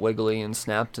all wiggly and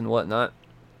snapped and whatnot.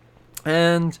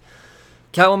 And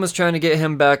Catwoman's trying to get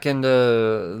him back into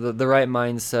the right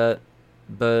mindset,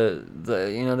 but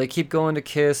they keep going to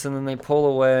kiss, and then they pull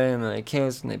away, and then they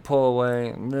kiss, and they pull away,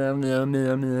 and then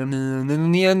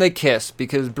in the end they kiss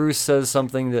because Bruce says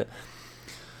something that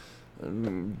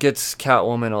gets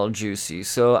Catwoman all juicy.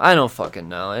 So I don't fucking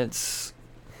know.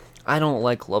 I don't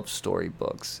like love story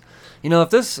books.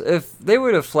 If they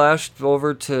would have flashed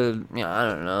over to I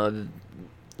don't know.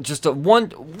 Just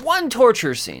one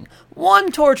torture scene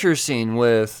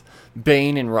with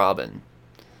Bane and Robin,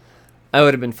 I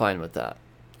would have been fine with that.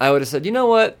 I would have said, you know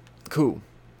what, Cool.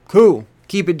 Cool.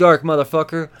 Keep it dark,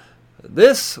 motherfucker.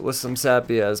 This was some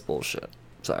sappy ass bullshit.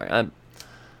 Sorry, I'm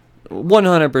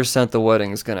 100% the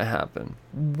wedding's gonna happen.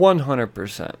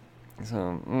 100%.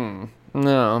 So,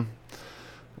 no.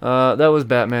 That was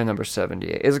Batman number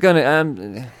 78. It's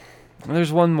gonna,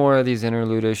 there's one more of these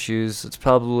interlude issues. It's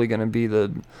probably gonna be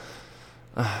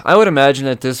I would imagine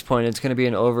at this point it's gonna be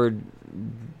an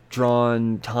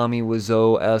overdrawn Tommy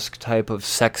Wiseau-esque type of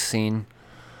sex scene.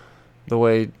 The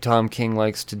way Tom King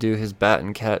likes to do his bat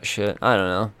and cat shit. I don't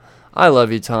know. I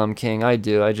love you, Tom King. I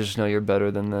do. I just know you're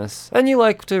better than this. And you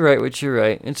like to write what you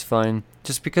write. It's fine.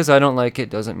 Just because I don't like it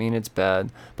doesn't mean it's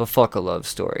bad. But fuck a love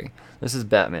story. This is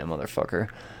Batman, motherfucker.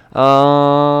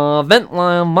 Event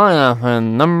Maya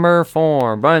number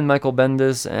 4. Brian Michael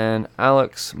Bendis and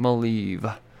Alex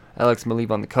Maleev. Alex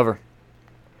Maleev on the cover.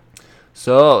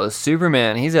 So,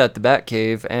 Superman, he's at the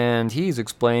Batcave, and he's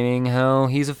explaining how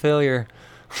he's a failure.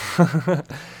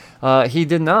 He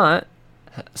did not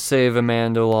save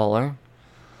Amanda Waller,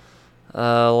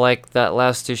 like that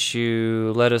last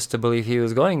issue led us to believe he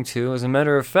was going to. As a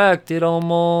matter of fact, it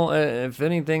almost, if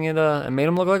anything, it made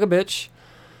him look like a bitch.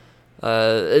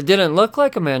 It didn't look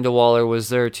like Amanda Waller was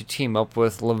there to team up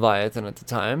with Leviathan at the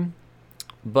time,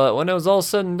 but when it was all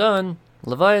said and done,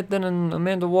 Leviathan and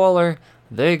Amanda Waller,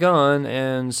 they gone,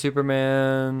 and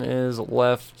Superman is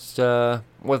left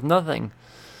with nothing.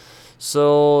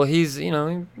 So he's,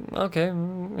 okay,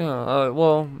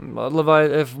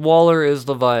 if Waller is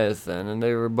Leviathan, and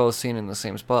they were both seen in the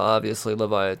same spot, obviously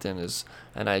Leviathan is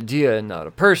an idea and not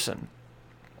a person.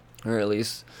 Or at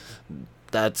least,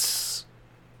 that's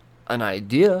an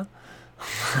idea.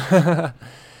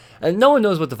 And no one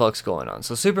knows what the fuck's going on.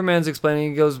 So Superman's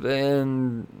explaining, he goes,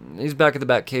 and he's back at the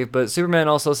Batcave, but Superman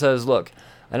also says, look,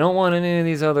 I don't want any of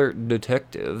these other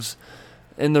detectives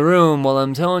in the room while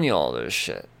I'm telling you all this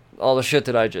shit. All the shit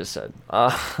that I just said.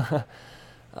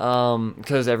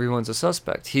 Because everyone's a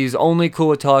suspect. He's only cool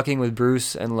with talking with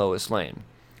Bruce and Lois Lane.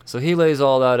 So he lays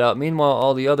all that out. Meanwhile,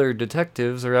 all the other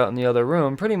detectives are out in the other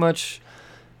room, pretty much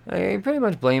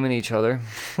blaming each other.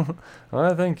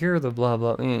 I think you're the blah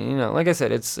blah. Like I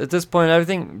said, it's at this point, I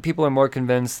think people are more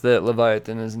convinced that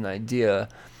Leviathan is an idea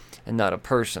and not a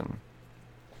person.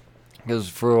 Because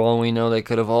for all we know, they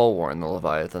could have all worn the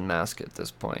Leviathan mask at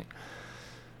this point.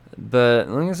 But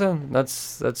like I said,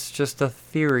 that's just a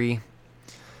theory.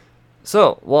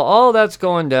 So while all that's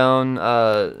going down,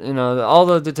 all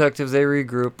the detectives, they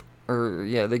regroup,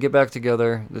 they get back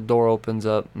together. The door opens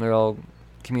up, and they're all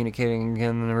communicating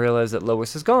again, and they realize that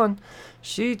Lois is gone.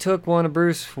 She took one of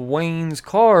Bruce Wayne's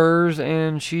cars,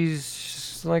 and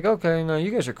she's like, okay, no,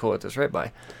 you guys are cool with this, right?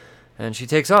 Bye. And she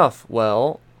takes off.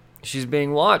 Well, she's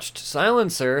being watched.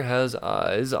 Silencer has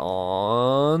eyes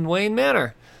on Wayne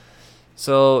Manor.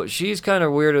 So she's kind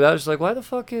of weirded out. She's like, why the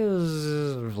fuck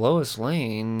is Lois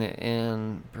Lane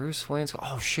and Bruce Wayne's...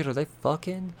 Oh, shit, are they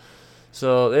fucking?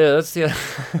 So, yeah, that's the...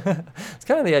 it's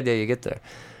kind of the idea you get there.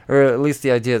 Or at least the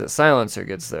idea that Silencer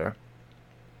gets there.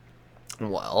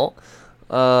 Well,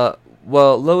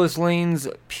 Lois Lane's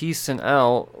peacing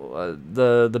out.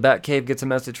 The Batcave gets a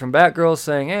message from Batgirl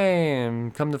saying, hey,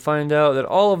 and come to find out that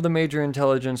all of the major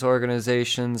intelligence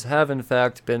organizations have in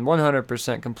fact been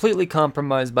 100% completely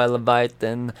compromised by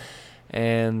Leviathan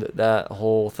and that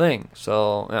whole thing.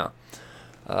 So, yeah.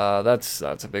 That's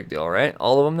a big deal, right?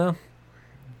 All of them now?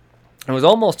 It was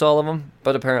almost all of them,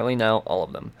 but apparently now all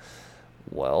of them.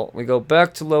 Well, we go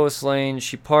back to Lois Lane.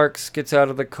 She parks, gets out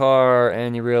of the car,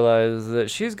 and you realize that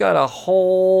she's got a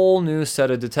whole new set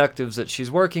of detectives that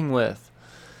she's working with.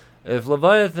 If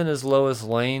Leviathan is Lois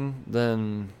Lane,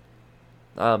 then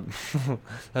that's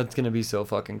going to be so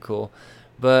fucking cool.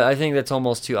 But I think that's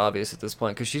almost too obvious at this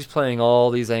point, because she's playing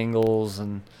all these angles,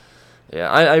 and yeah,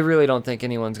 I really don't think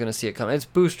anyone's going to see it coming. It's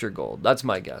Booster Gold. That's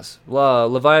my guess.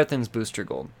 Leviathan's Booster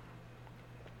Gold.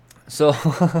 So...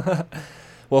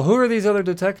 Well, who are these other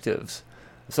detectives?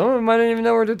 Some of them I didn't even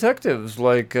know were detectives,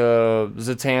 like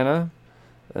Zatanna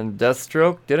and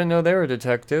Deathstroke. Didn't know they were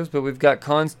detectives, but we've got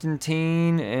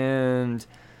Constantine and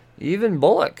even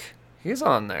Bullock. He's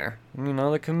on there. The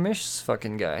commish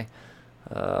fucking guy.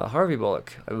 Harvey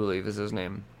Bullock, I believe, is his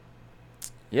name.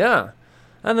 Yeah.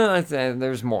 And then I think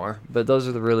there's more, but those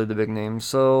are really the big names.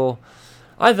 So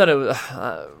I thought it was...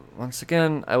 Once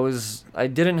again, I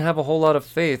didn't have a whole lot of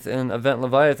faith in Event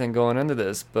Leviathan going into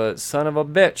this, but son of a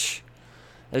bitch,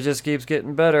 it just keeps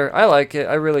getting better. I like it,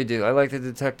 I really do. I like the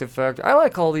detective factor. I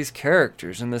like all these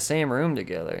characters in the same room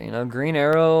together. Green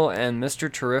Arrow and Mr.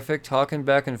 Terrific talking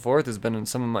back and forth has been in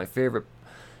some of my favorite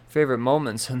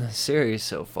moments in the series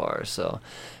so far. So,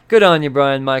 good on you,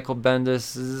 Brian Michael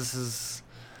Bendis.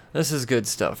 This is good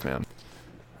stuff, man.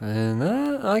 And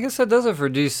I guess that does it for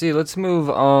DC. Let's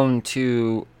move on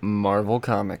to Marvel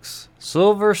Comics.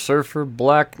 Silver Surfer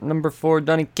Black #4,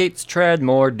 Donny Cates, Tradd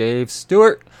Moore, Dave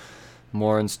Stewart.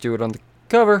 Moore and Stewart on the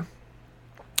cover.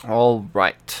 All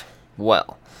right.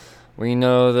 Well, we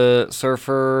know that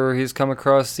Surfer, he's come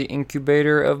across the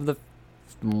incubator of the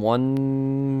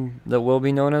one that will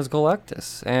be known as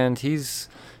Galactus, and he's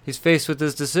faced with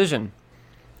this decision.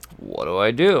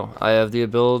 What do? I have the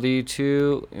ability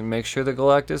to make sure that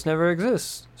Galactus never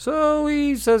exists. So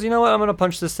he says, you know what, I'm going to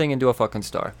punch this thing into a fucking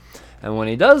star. And when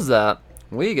he does that,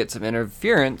 we get some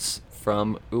interference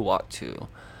from Uatu.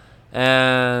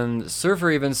 And Surfer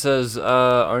even says,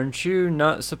 aren't you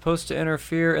not supposed to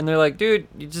interfere? And they're like, dude,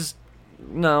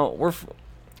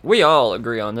 we all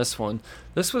agree on this one.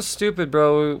 This was stupid,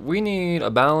 bro. We need a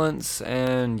balance,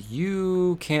 and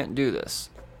you can't do this.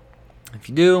 If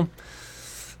you do,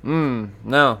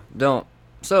 no, don't.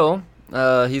 So,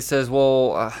 he says,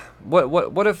 well,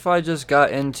 what if I just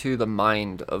got into the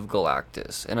mind of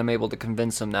Galactus, and I'm able to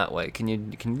convince him that way? Can you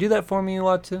do that for me,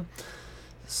 Uatu?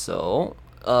 So,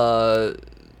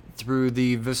 through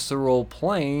the visceral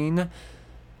plane,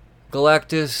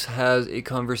 Galactus has a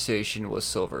conversation with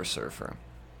Silver Surfer.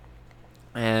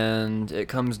 And it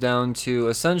comes down to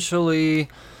essentially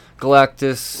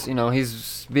Galactus,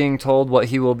 he's being told what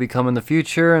he will become in the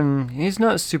future, and he's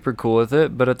not super cool with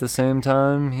it, but at the same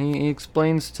time, he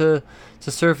explains to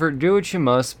Surfer, do what you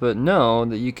must, but know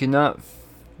that you cannot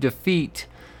defeat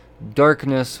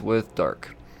darkness with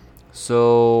dark.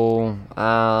 So,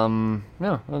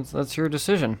 that's your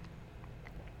decision.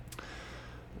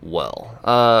 Well,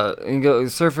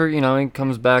 Surfer, he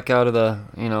comes back out of the,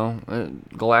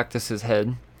 Galactus's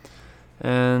head,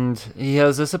 and he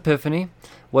has this epiphany.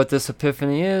 What this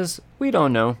epiphany is, we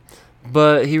don't know,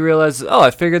 but he realizes,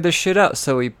 I figured this shit out.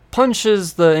 So he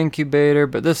punches the incubator,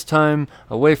 but this time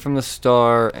away from the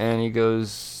star, and he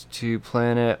goes to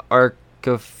planet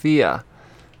Arcaphia,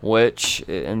 which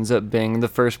ends up being the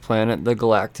first planet the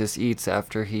Galactus eats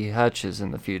after he hatches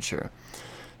in the future.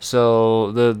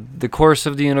 So the course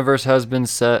of the universe has been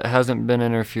set, hasn't been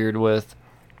interfered with.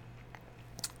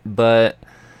 But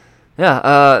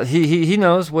yeah, he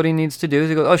knows what he needs to do.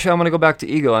 He goes, oh shit, I'm gonna go back to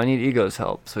Ego. I need Ego's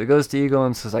help. So he goes to Ego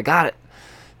and says, I got it.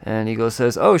 And Ego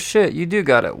says, oh shit, you do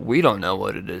got it. We don't know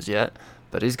what it is yet,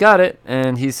 but he's got it.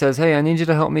 And he says, hey, I need you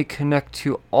to help me connect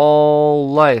to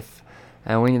all life,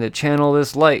 and we need to channel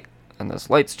this light. And this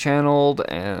light's channeled,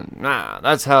 and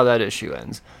that's how that issue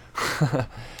ends.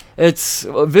 It's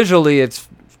visually, it's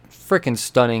freaking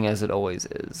stunning, as it always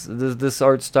is. This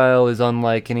art style is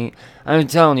unlike any. I'm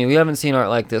telling you, we haven't seen art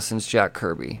like this since Jack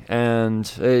Kirby,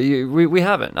 and we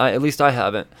haven't. At least I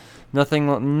haven't. Nothing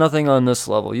on this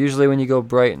level. Usually, when you go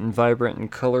bright and vibrant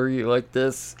and color like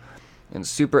this, and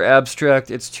super abstract,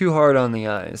 it's too hard on the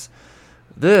eyes.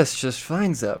 This just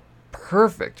finds that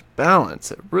perfect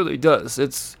balance. It really does.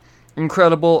 It's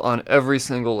incredible on every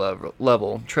single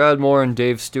level. Tradd Moore and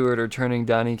Dave Stewart are turning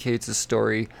Donny Cates'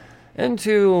 story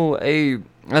into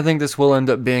I think this will end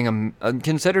up being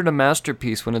considered a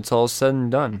masterpiece when it's all said and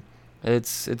done.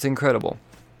 It's incredible.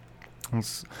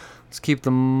 Let's keep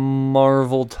the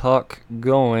Marvel talk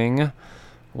going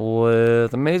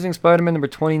with Amazing Spider-Man number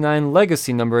 29,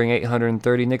 Legacy numbering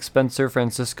 830, Nick Spencer,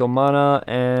 Francisco Mana,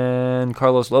 and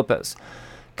Carlos Lopez.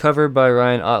 Covered by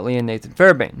Ryan Otley and Nathan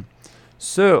Fairbairn.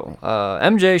 So,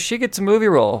 MJ, she gets a movie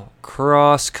role,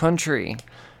 Cross Country.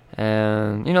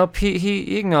 And, Pete,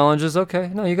 he acknowledges,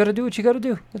 okay, no, you gotta do what you gotta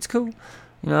do. It's cool.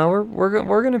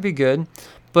 We're gonna be good.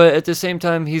 But at the same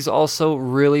time, he's also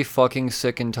really fucking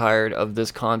sick and tired of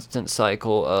this constant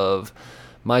cycle of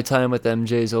my time with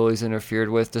MJ is always interfered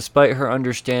with. Despite her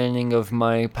understanding of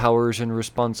my powers and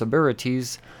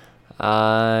responsibilities,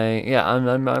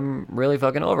 I'm really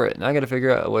fucking over it, and I gotta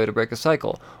figure out a way to break a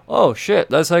cycle. Oh shit,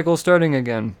 that cycle's starting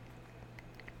again.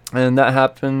 And that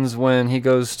happens when he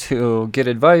goes to get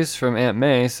advice from Aunt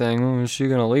May, saying, is she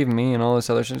gonna leave me, and all this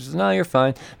other shit. She says, no, you're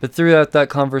fine. But throughout that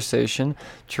conversation,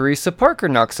 Teresa Parker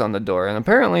knocks on the door, and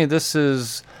apparently this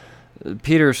is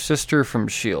Peter's sister from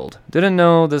S.H.I.E.L.D. Didn't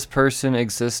know this person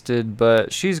existed,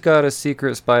 but she's got a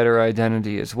secret spider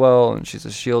identity as well, and she's a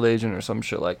S.H.I.E.L.D. agent or some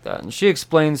shit like that. And she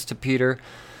explains to Peter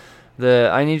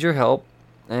that I need your help,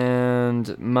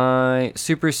 and my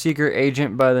super secret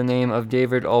agent by the name of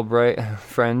David Albright,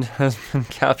 friend, has been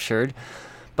captured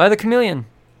by the Chameleon.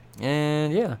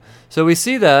 And yeah, so we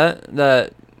see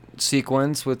that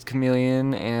sequence with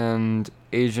Chameleon and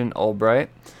Agent Albright.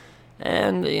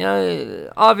 And,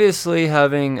 obviously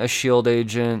having a S.H.I.E.L.D.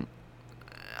 agent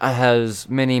has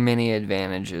many, many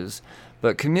advantages.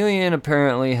 But Chameleon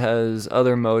apparently has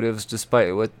other motives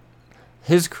despite what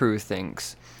his crew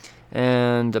thinks.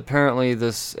 And apparently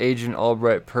this Agent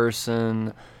Albright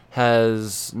person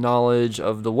has knowledge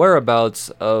of the whereabouts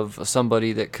of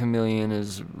somebody that Chameleon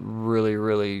is really,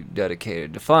 really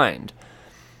dedicated to find.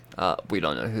 We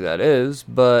don't know who that is,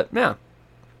 but yeah.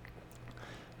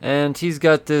 And he's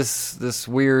got this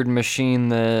weird machine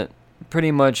that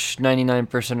pretty much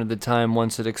 99% of the time,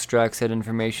 once it extracts that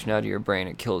information out of your brain,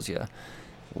 it kills you.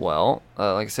 Well,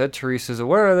 like I said, Teresa's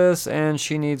aware of this, and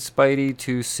she needs Spidey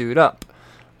to suit up.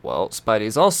 Well,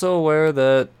 Spidey's also aware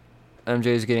that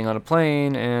MJ's getting on a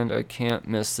plane, and I can't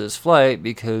miss this flight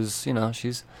because,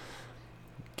 she's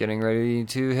getting ready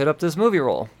to hit up this movie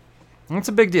role. It's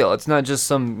a big deal. It's not just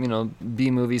some,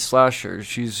 B-movie slasher.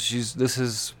 This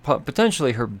is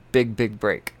potentially her big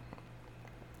break.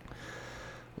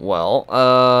 Well,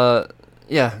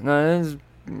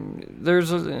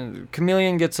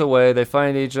 Chameleon gets away. They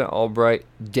find Agent Albright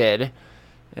dead.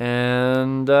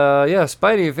 And,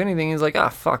 Spidey, if anything, is like,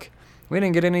 fuck. We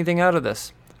didn't get anything out of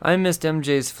this. I missed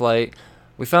MJ's flight.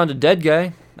 We found a dead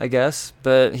guy, I guess,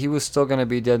 but he was still going to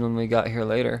be dead when we got here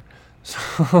later.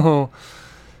 So,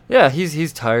 yeah,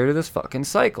 he's tired of this fucking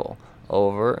cycle.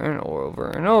 Over and over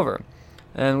and over.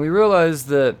 And we realize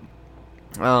that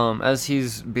as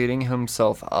he's beating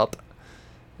himself up,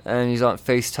 and he's on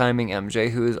FaceTiming MJ,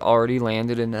 who has already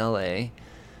landed in LA,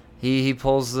 he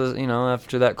pulls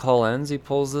after that call ends, he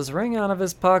pulls this ring out of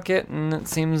his pocket, and it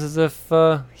seems as if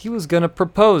he was gonna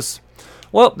propose.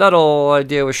 Well, that whole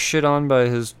idea was shit on by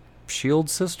his S.H.I.E.L.D.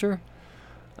 sister.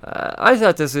 I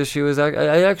thought this issue was...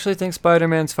 I actually think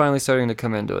Spider-Man's finally starting to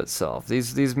come into itself.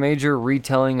 These major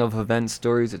retelling of event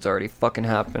stories that's already fucking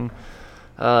happened.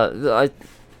 I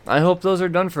hope those are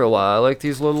done for a while. I like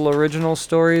these little original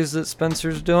stories that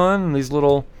Spencer's doing, and these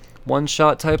little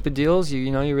one-shot type of deals.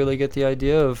 You really get the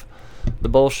idea of the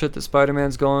bullshit that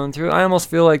Spider-Man's going through. I almost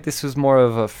feel like this was more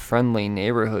of a friendly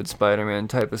neighborhood Spider-Man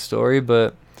type of story,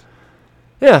 but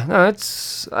yeah, no,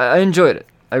 I enjoyed it.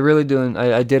 I really do, and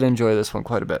I did enjoy this one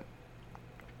quite a bit.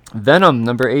 Venom,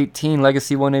 number 18,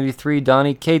 Legacy 183,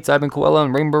 Donny Cates, Ivan Coelho,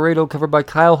 and Rain Barreto, covered by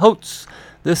Kyle Holtz.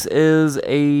 This is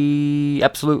an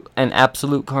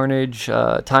Absolute Carnage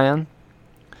tie-in.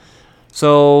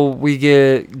 So we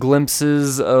get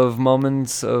glimpses of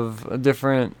moments of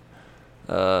different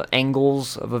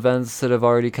angles of events that have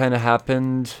already kind of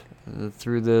happened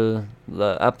through the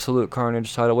Absolute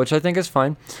Carnage title, which I think is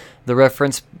fine. The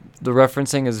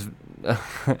referencing is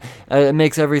it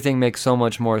makes everything make so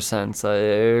much more sense.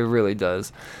 It really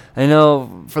does. I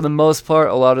know for the most part,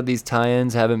 a lot of these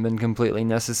tie-ins haven't been completely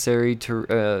necessary to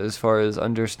as far as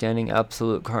understanding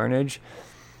Absolute Carnage,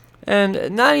 and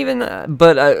not even.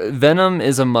 But Venom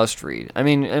is a must-read. I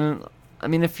mean,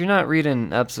 if you're not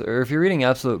reading if you're reading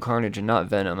Absolute Carnage and not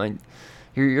Venom,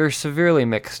 you're severely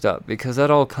mixed up because that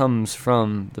all comes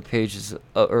from the pages,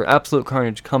 or Absolute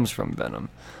Carnage comes from Venom.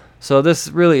 So this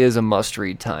really is a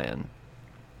must-read tie-in.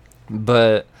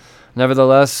 But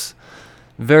nevertheless,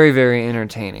 very, very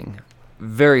entertaining.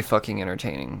 Very fucking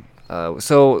entertaining.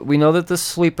 So we know that the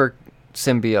Sleeper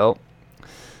symbiote,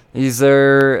 he's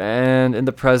there and in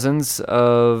the presence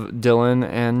of Dylan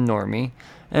and Normie.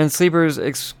 And Sleeper's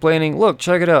explaining, look,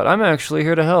 check it out. I'm actually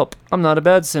here to help. I'm not a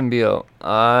bad symbiote.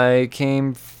 I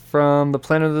came from the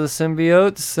planet of the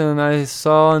symbiotes, and I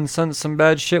saw and sensed some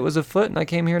bad shit was afoot, and I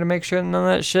came here to make sure none of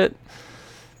that shit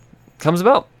comes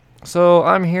about. So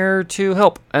I'm here to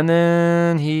help. And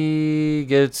then he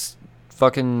gets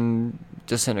fucking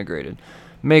disintegrated.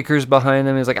 Maker's behind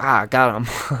him. He's like, got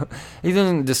him. He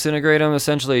doesn't disintegrate him,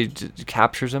 essentially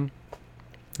captures him.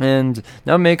 And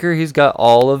now Maker, he's got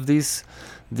all of these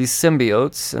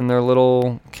symbiotes and their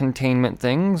little containment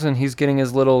things, and he's getting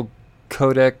his little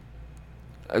codec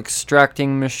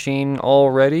extracting machine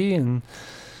already, and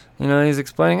he's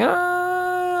explaining,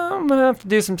 I'm gonna have to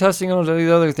do some testing on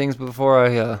these other things before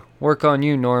I work on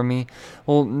you, Normie.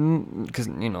 Well, because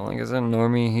like I said,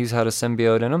 Normie, he's had a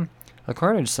symbiote in him, a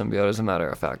Carnage symbiote, as a matter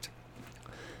of fact,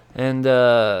 and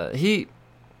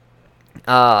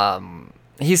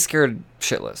he's scared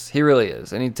shitless. He really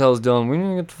is, and he tells Dylan, "We need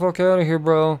to get the fuck out of here,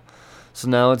 bro." So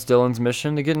now it's Dylan's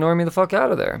mission to get Normie the fuck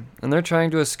out of there. And they're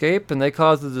trying to escape, and they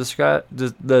cause the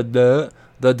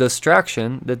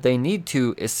distraction that they need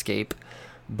to escape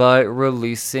by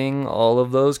releasing all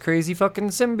of those crazy fucking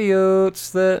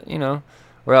symbiotes that,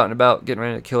 were out and about getting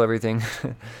ready to kill everything.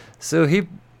 So he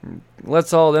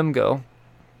lets all of them go.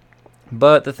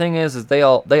 But the thing is they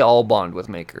all bond with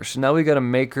Maker. So now we got a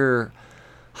Maker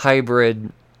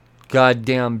hybrid,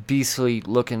 goddamn beastly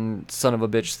looking son of a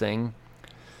bitch thing.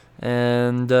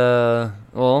 And,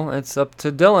 it's up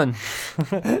to Dylan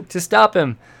to stop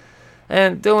him.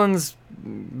 And Dylan's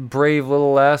brave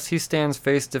little ass, he stands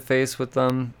face to face with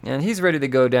them, and he's ready to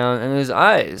go down, and his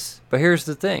eyes. But here's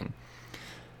the thing.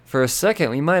 For a second,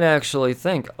 we might actually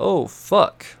think, oh,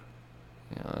 fuck.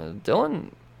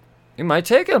 Dylan, you might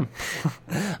take him.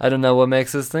 I don't know what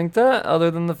makes us think that, other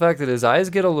than the fact that his eyes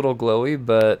get a little glowy,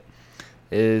 but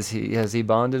has he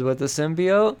bonded with the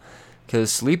symbiote?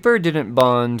 Because Sleeper didn't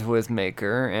bond with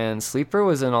Maker, and Sleeper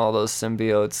was in all those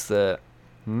symbiotes that...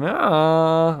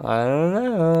 No, I don't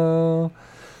know.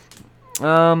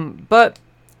 But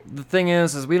the thing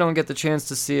is we don't get the chance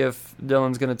to see if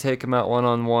Dylan's going to take him out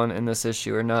one-on-one in this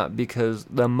issue or not, because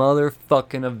the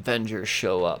motherfucking Avengers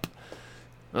show up.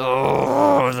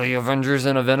 Oh, the Avengers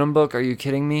in a Venom book? Are you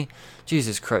kidding me?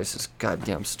 Jesus Christ, this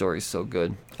goddamn story's so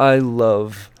good. I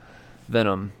love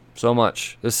Venom so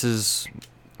much. This is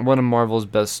one of Marvel's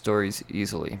best stories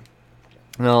easily.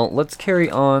 Now, let's carry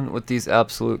on with these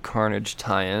Absolute Carnage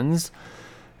tie-ins.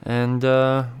 And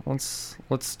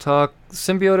let's talk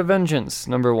Symbiote of Vengeance,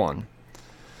 number 1.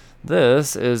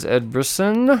 This is Ed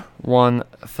Brisson, Juan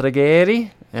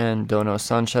Frigeri, and Dono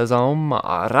Sanchez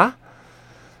O'Mara.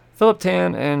 Philip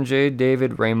Tan and J.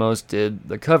 David Ramos did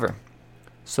the cover.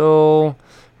 So,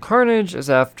 Carnage is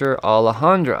after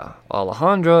Alejandra.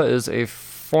 Alejandra is a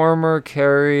former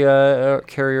carrier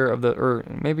of the... or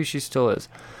maybe she still is.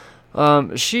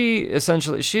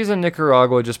 She's in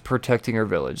Nicaragua just protecting her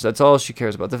village. That's all she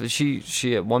cares about.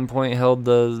 She at one point held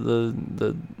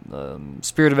the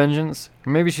Spirit of Vengeance.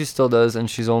 Or maybe she still does, and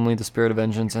she's only the Spirit of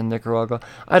Vengeance in Nicaragua.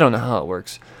 I don't know how it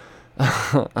works.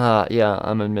 Yeah,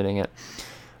 I'm admitting it.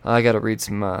 I gotta read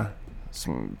some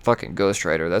fucking Ghost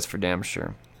Rider, that's for damn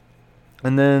sure.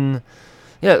 And then,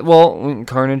 yeah, well,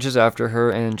 Carnage is after her,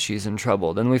 and she's in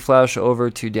trouble. Then we flash over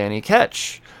to Danny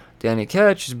Ketch. Danny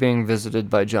Ketch is being visited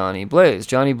by Johnny Blaze.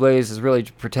 Johnny Blaze is really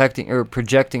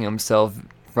projecting himself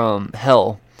from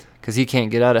hell, because he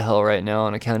can't get out of hell right now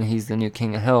on account of he's the new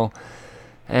king of hell.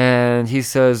 And he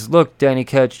says, look, Danny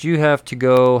Ketch, you have to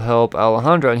go help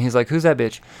Alejandra. And he's like, who's that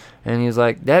bitch? And he's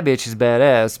like, that bitch is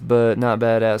badass, but not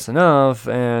badass enough.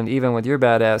 And even with your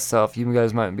badass self, you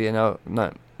guys might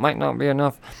not be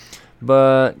enough.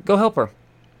 But go help her.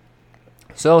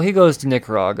 So he goes to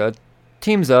Nicaragua,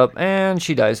 teams up, and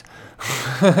she dies.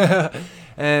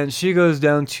 And she goes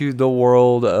down to the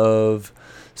world of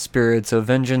spirits of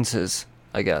vengeances,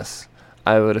 I guess.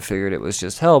 I would have figured it was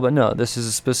just hell, but no, this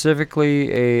is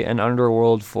specifically an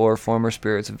underworld for former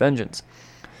spirits of vengeance.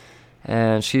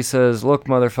 And she says, look,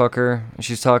 motherfucker. And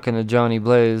she's talking to Johnny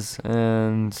Blaze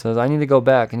and says, I need to go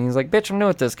back. And he's like, bitch, I'm new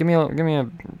at this. Give me a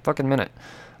fucking minute.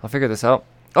 I'll figure this out.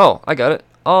 Oh, I got it.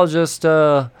 I'll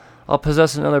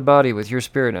possess another body with your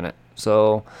spirit in it.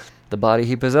 So the body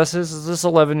he possesses is this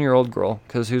 11-year-old girl,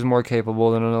 because who's more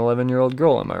capable than an 11-year-old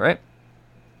girl, am I right?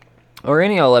 Or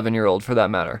any 11-year-old, for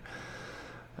that matter.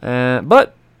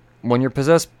 But when you're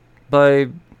possessed by,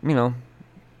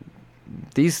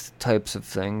 these types of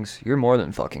things, you're more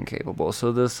than fucking capable.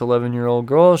 So this 11-year-old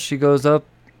girl, she goes up,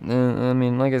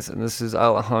 like I said, this is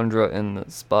Alejandra in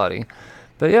this body.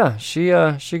 But yeah, she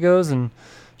goes and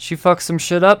she fucks some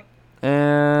shit up,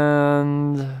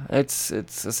 and it's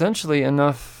essentially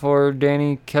enough for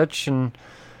Danny Ketch and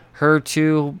her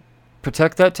to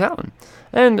protect that town.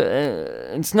 And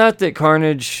it's not that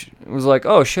Carnage was like,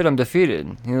 oh shit, I'm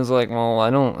defeated. He was like, well,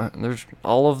 there's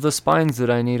all of the spines that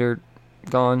I need are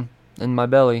gone in my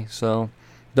belly, so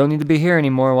don't need to be here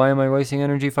anymore. Why am I wasting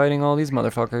energy fighting all these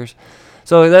motherfuckers?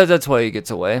 So that's why he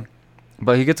gets away.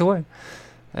 But he gets away.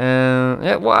 And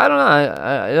yeah, well, I don't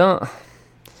know.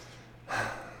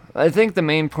 I think the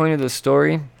main point of the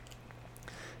story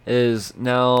is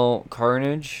now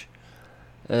Carnage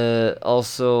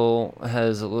also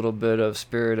has a little bit of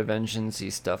Spirit of Vengeance-y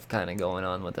stuff kind of going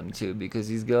on with him too, because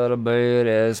he's got a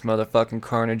badass motherfucking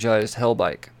Carnageized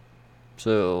Hellbike.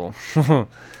 So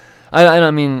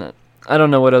I mean, I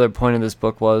don't know what other point of this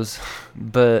book was,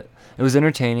 but it was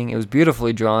entertaining. It was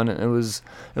beautifully drawn. It was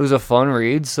a fun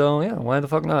read. So yeah, why the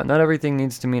fuck not? Not everything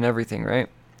needs to mean everything, right?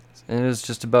 It is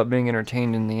just about being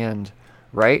entertained in the end,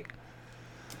 right?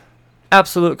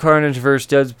 Absolute Carnage vs.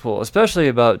 Deadpool, especially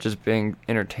about just being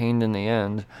entertained in the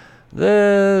end.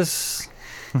 This,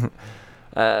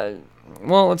 well,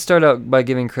 let's start out by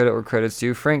giving credit where credit's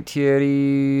due. Frank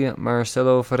Thierry,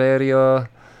 Marcelo Ferreira,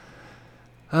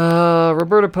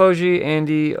 Roberto Poggi,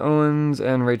 Andy Owens,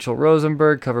 and Rachel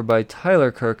Rosenberg, covered by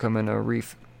Tyler Kirkham and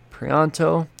Arif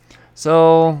Prianto.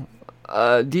 So,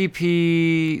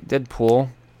 DP Deadpool,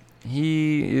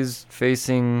 he is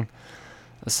facing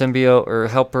a symbiote or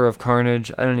helper of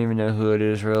Carnage. I don't even know who it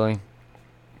is really,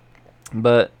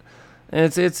 but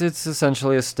it's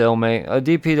essentially a stalemate.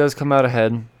 DP does come out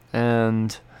ahead,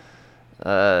 and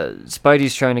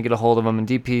Spidey's trying to get a hold of him, and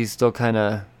DP's still kind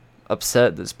of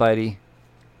upset that Spidey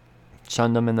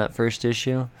shunned him in that first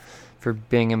issue for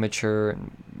being immature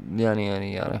and yada yada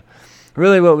yada.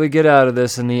 Really, what we get out of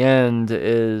this in the end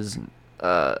is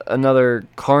another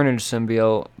Carnage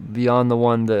symbiote beyond the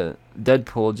one that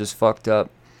Deadpool just fucked up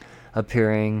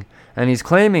appearing, and he's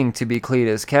claiming to be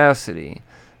Cletus Cassidy,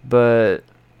 but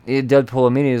Deadpool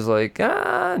immediately is like,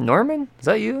 Norman, is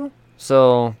that you?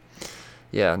 So,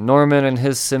 yeah, Norman and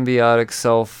his symbiotic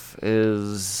self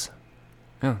is,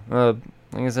 like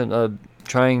I said,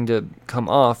 trying to come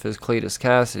off as Cletus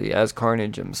Cassidy, as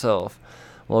Carnage himself,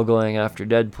 while going after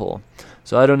Deadpool.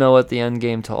 So I don't know what the end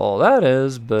game to all that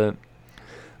is, but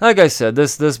like I said,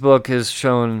 this book has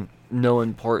shown no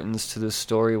importance to this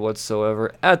story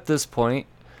whatsoever at this point.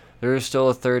 There is still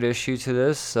a third issue to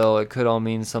this, so it could all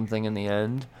mean something in the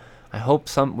end. I hope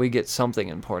we get something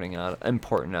important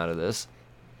out of this.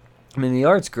 I mean, the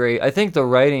art's great. I think the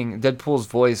writing, Deadpool's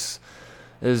voice,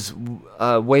 is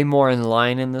way more in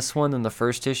line in this one than the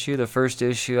first issue. The first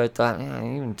issue, I thought,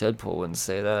 even Deadpool wouldn't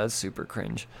say that. That's super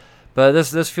cringe. But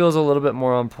this feels a little bit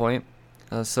more on point.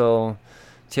 So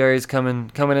Thierry's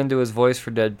coming into his voice for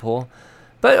Deadpool.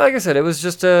 But like I said, it was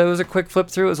just it was a quick flip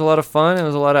through. It was a lot of fun. It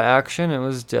was a lot of action. It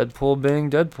was Deadpool being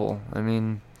Deadpool. I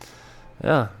mean,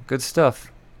 yeah, good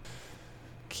stuff.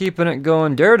 Keeping it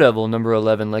going, Daredevil number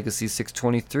 11, Legacy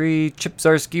 623. Chip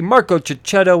Zdarsky, Marco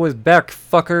Checchetto is back,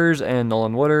 fuckers, and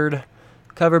Nolan Woodard.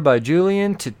 Covered by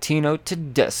Julian Totino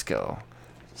Tedesco.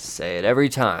 Say it every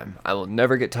time. I will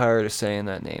never get tired of saying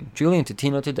that name. Julian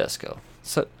Totino Tedesco.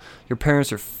 So, your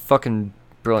parents are fucking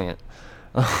brilliant.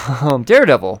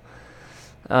 Daredevil.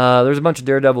 There's a bunch of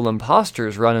Daredevil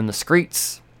imposters running the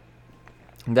streets.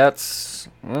 That's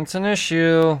an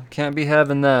issue. Can't be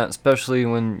having that, especially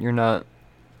when you're not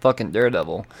fucking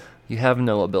Daredevil. You have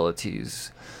no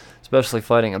abilities, especially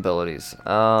fighting abilities.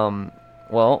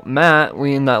 Well, Matt,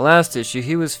 in that last issue,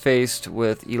 he was faced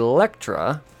with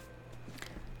Elektra,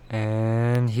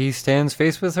 and he stands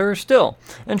face with her still.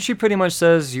 And she pretty much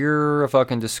says, you're a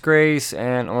fucking disgrace,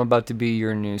 and I'm about to be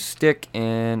your new stick,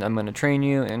 and I'm going to train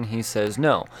you. And he says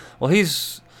no. Well,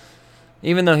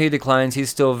 even though he declines,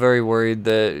 he's still very worried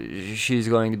that she's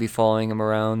going to be following him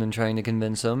around and trying to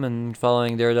convince him, and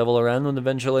following Daredevil around would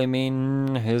eventually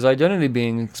mean his identity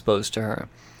being exposed to her.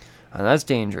 And that's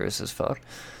dangerous as fuck.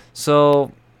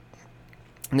 So,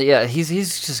 yeah, he's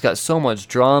just got so much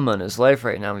drama in his life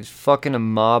right now. He's fucking a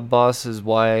mob boss's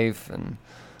wife and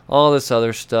all this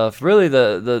other stuff. Really,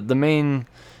 the main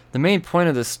point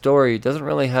of this story doesn't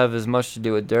really have as much to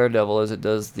do with Daredevil as it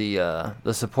does the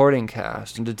supporting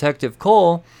cast. And Detective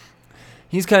Cole,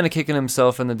 he's kind of kicking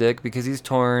himself in the dick because he's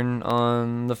torn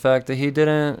on the fact that he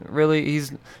didn't really...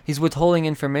 He's withholding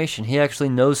information. He actually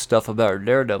knows stuff about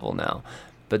Daredevil now.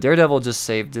 But Daredevil just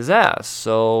saved his ass,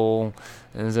 so...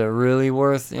 Is it really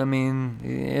worth... I mean,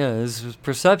 yeah, his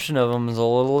perception of him is a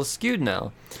little skewed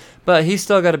now. But he's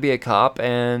still got to be a cop,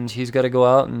 and he's got to go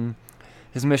out, and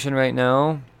his mission right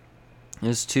now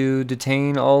is to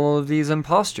detain all of these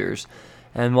imposters.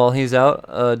 And while he's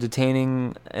out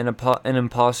detaining an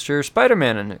imposter,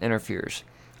 Spider-Man interferes.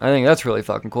 I think that's really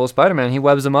fucking cool. Spider-Man, he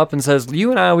webs him up and says,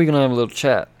 you and I, we're going to have a little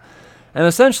chat. And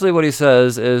essentially what he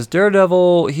says is,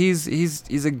 Daredevil,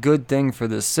 he's a good thing for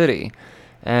this city.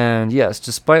 And yes,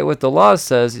 despite what the law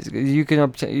says, you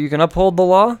can uphold the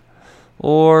law,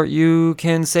 or you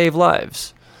can save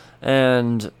lives.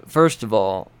 And first of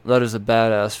all, that is a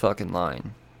badass fucking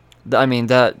line. I mean,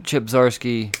 that Chip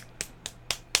Zdarsky,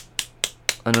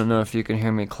 I don't know if you can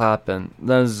hear me clapping.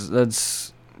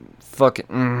 That's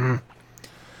fucking...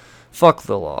 Fuck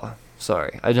the law.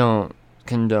 Sorry, I don't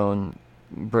condone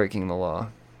breaking the law,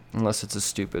 unless it's a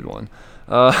stupid one.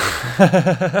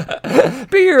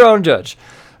 Be your own judge.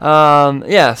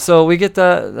 Yeah, so we get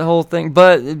the whole thing,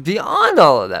 but beyond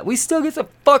all of that, we still get the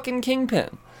fucking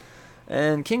Kingpin.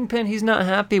 And Kingpin, he's not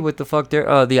happy with the fuck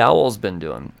the Owl's been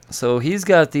doing. So he's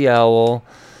got the Owl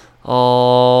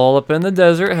all up in the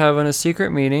desert having a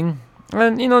secret meeting.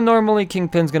 And, normally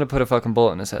Kingpin's gonna put a fucking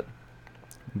bullet in his head.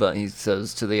 But he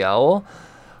says to the Owl,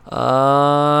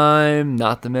 I'm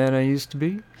not the man I used to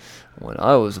be. When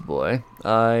I was a boy,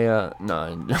 sorry.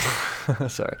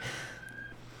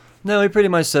 No, he pretty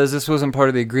much says this wasn't part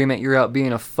of the agreement. You're out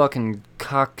being a fucking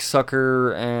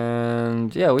cocksucker,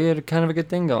 and yeah, we had kind of a good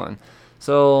thing going.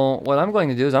 So what I'm going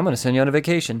to do is I'm going to send you on a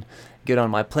vacation. Get on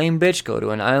my plane, bitch, go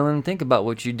to an island, think about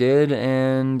what you did,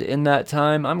 and in that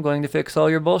time, I'm going to fix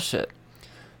all your bullshit.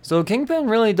 So Kingpin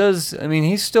really does, I mean,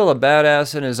 he's still a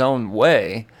badass in his own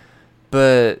way,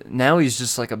 but now he's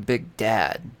just like a big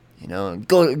dad.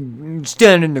 Go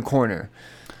stand in the corner.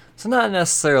 So not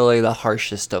necessarily the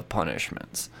harshest of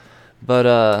punishments. But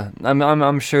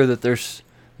I'm sure that there's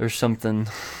something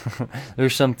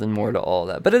there's something more to all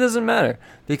that. But it doesn't matter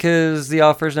because the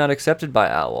offer is not accepted by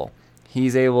Owl.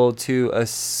 He's able to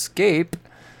escape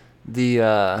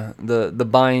the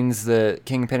binds that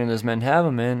Kingpin and his men have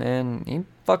him in, and he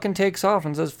fucking takes off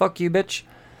and says, "Fuck you, bitch,"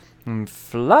 and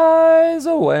flies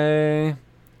away.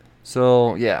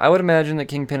 So yeah, I would imagine that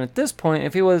Kingpin at this point,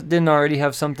 if he didn't already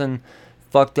have something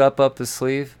fucked up his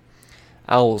sleeve,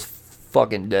 Owl's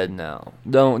fucking dead now.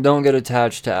 Don't get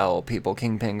attached to Owl, people.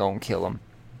 Kingpin gonna kill him.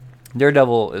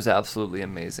 Daredevil is absolutely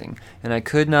amazing, and I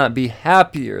could not be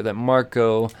happier that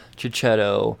Marco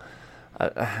Cicchetto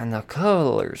and the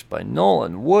colors by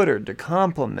Nolan Woodard to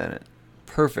complement it.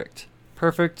 Perfect.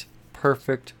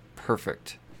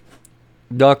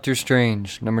 Doctor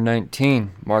Strange, number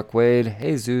 19, Mark Waid,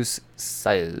 Jesus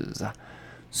Saez.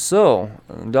 So,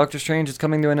 Doctor Strange is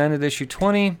coming to an end at issue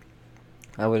 20.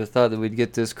 I would have thought that we'd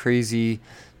get this crazy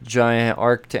giant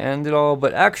arc to end it all,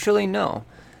 but actually no.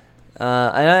 And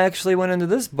I actually went into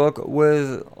this book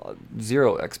with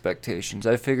zero expectations.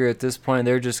 I figure at this point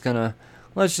they're just gonna,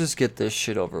 let's just get this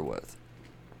shit over with.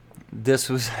 This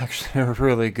was actually a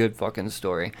really good fucking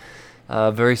story.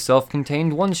 Very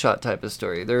self-contained one-shot type of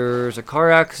story. There's a car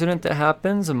accident that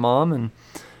happens, a mom and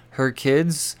her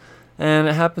kids, and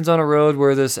it happens on a road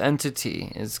where this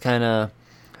entity is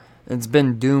it's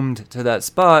been doomed to that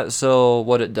spot, so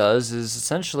what it does is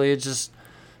essentially it just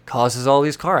causes all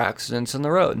these car accidents in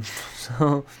the road.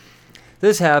 So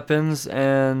this happens,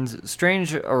 and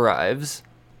Strange arrives,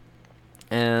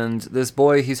 and this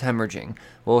boy, he's hemorrhaging.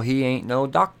 Well, he ain't no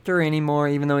doctor anymore,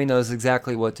 even though he knows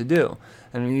exactly what to do.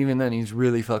 And even then, he's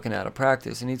really fucking out of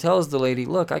practice. And he tells the lady,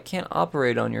 "Look, I can't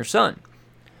operate on your son."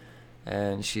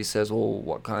 And she says, "Well,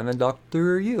 what kind of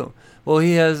doctor are you?" Well,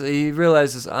 he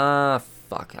realizes,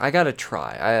 fuck, I gotta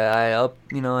try.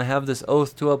 I have this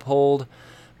oath to uphold.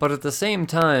 But at the same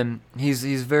time,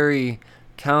 he's very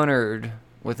countered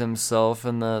with himself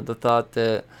and the thought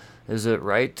that, is it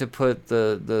right to put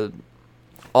the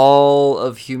all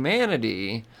of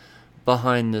humanity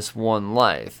behind this one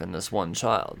life and this one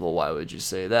child? Well, why would you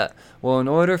say that? Well, in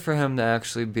order for him to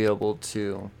actually be able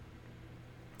to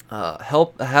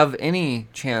have any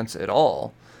chance at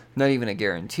all, not even a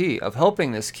guarantee, of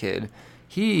helping this kid,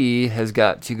 he has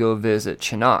got to go visit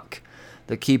Shinnok,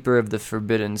 the keeper of the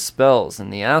forbidden spells in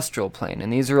the astral plane.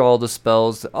 And these are all the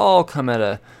spells that all come at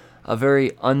a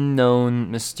very unknown,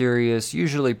 mysterious,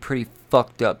 usually pretty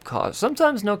fucked up cost.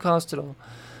 Sometimes no cost at all.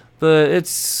 But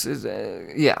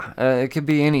it could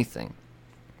be anything.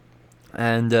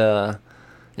 And,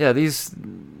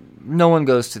 no one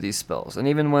goes to these spells. And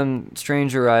even when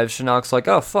Strange arrives, Shinnok's like,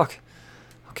 "Oh, fuck.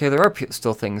 Okay, there are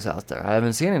still things out there. I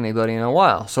haven't seen anybody in a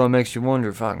while." So it makes you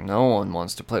wonder, fuck, no one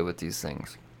wants to play with these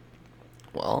things.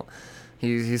 Well,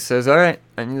 he says, "All right,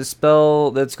 I need a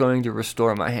spell that's going to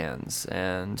restore my hands."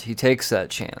 And he takes that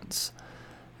chance.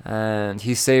 And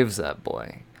he saves that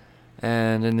boy.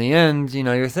 And in the end,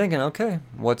 you're thinking, okay,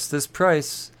 what's this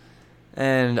price?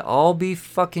 And I'll be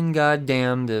fucking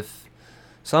goddamned if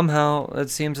somehow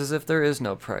it seems as if there is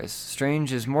no price.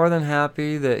 Strange is more than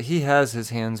happy that he has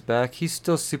his hands back. He's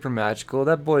still super magical.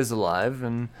 That boy's alive,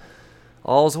 and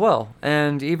all's well.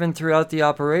 And even throughout the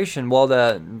operation, while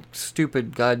that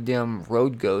stupid goddamn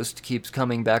road ghost keeps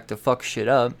coming back to fuck shit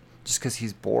up, just because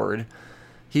he's bored,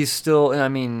 he's still,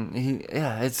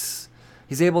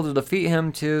 he's able to defeat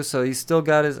him too, so he's still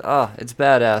got his, it's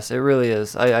badass. It really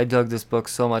is. I dug this book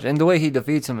so much. And the way he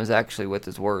defeats him is actually with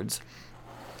his words.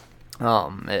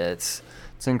 It's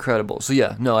incredible. So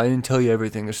yeah, no, I didn't tell you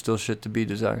everything. There's still shit to be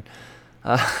desired.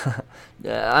 I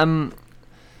am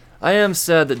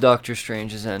sad that Doctor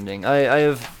Strange is ending.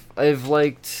 I've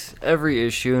liked every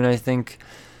issue, and I think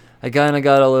I kind of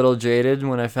got a little jaded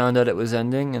when I found out it was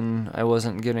ending, and I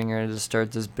wasn't getting ready to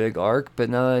start this big arc. But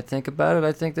now that I think about it,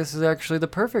 I think this is actually the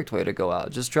perfect way to go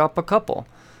out. Just drop a couple.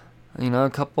 A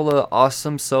couple of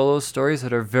awesome solo stories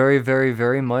that are very, very,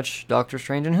 very much Doctor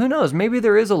Strange. And who knows, maybe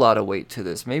there is a lot of weight to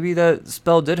this. Maybe that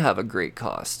spell did have a great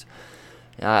cost.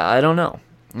 I don't know.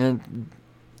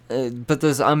 But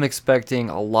I'm expecting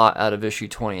a lot out of issue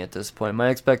 20 at this point. My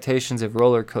expectations have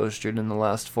roller coastered in the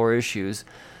last 4 issues.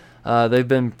 They've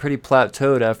been pretty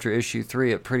plateaued after issue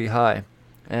 3 at pretty high.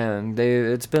 And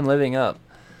it's been living up.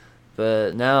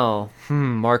 But now,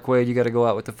 Mark Waid, you gotta go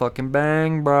out with the fucking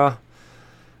bang, brah.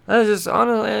 I just,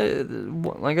 honestly,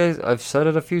 like I've said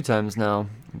it a few times now,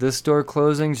 this door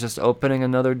closing is just opening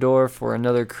another door for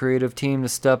another creative team to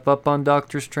step up on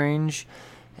Doctor Strange,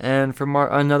 and for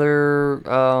another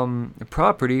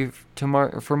property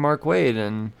for Mark Waid,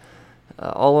 and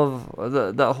all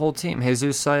of that whole team,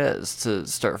 Jesus Saez, to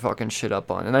start fucking shit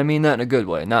up on. And I mean that in a good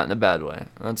way, not in a bad way.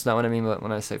 That's not what I mean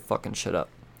when I say fucking shit up.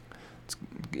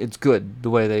 It's good the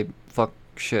way they fuck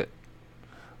shit.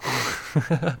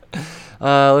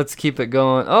 Let's keep it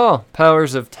going. Oh,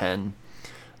 Powers of 10.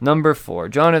 Number 4,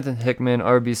 Jonathan Hickman,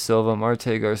 R.B. Silva,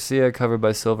 Marte Garcia, covered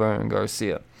by Silva and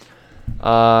Garcia.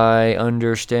 I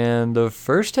understand the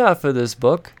first half of this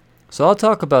book, so I'll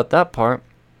talk about that part.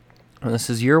 This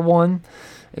is year 1.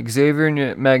 Xavier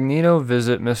and Magneto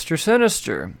visit Mr.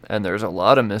 Sinister, and there's a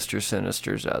lot of Mr.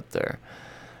 Sinisters out there.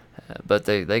 But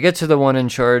they get to the one in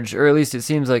charge, or at least it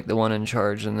seems like the one in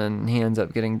charge, and then he ends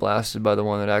up getting blasted by the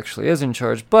one that actually is in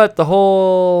charge. But the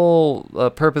whole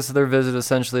purpose of their visit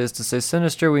essentially is to say,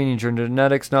 Sinister, we need your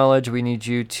genetics knowledge. We need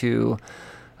you to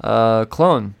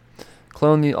clone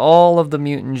all of the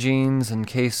mutant genes in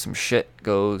case some shit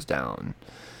goes down.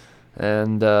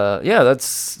 And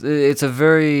it's a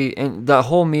very, that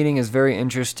whole meeting is very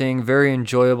interesting, very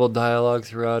enjoyable dialogue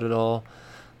throughout it all.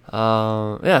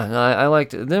 I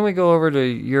liked it. Then we go over to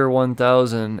year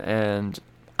 1000, and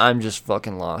I'm just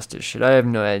fucking lost as shit. I have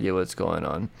no idea what's going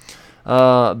on.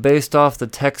 Based off the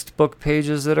textbook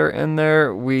pages that are in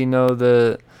there, we know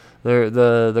the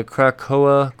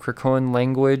Krakoan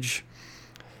language.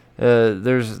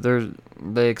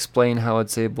 They explain how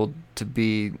it's able to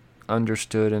be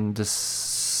understood and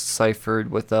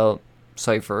deciphered without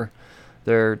cipher.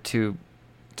 They're to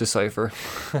decipher.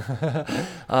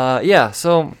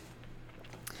 So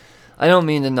I don't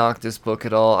mean to knock this book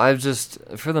at all. I've just,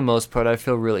 for the most part, I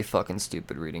feel really fucking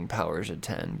stupid reading Powers of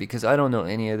 10 because I don't know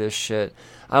any of this shit.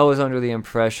 I was under the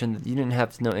impression that you didn't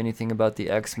have to know anything about the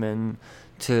X-Men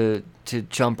to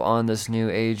jump on this new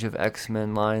Age of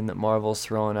X-Men line that Marvel's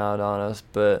throwing out on us,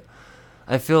 but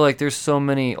I feel like there's so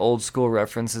many old school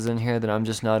references in here that I'm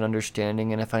just not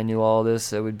understanding, and if I knew all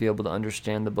this, I would be able to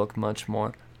understand the book much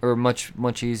more, or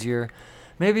much easier.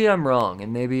 Maybe I'm wrong,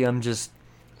 and maybe I'm just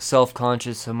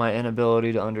self-conscious of my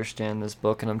inability to understand this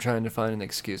book, and I'm trying to find an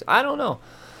excuse. I don't know,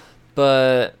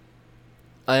 but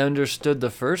I understood the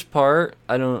first part.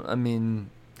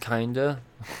 Kinda.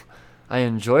 I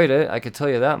enjoyed it, I could tell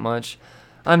you that much.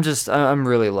 I'm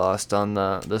really lost on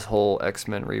this whole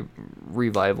X-Men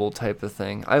revival type of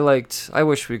thing. I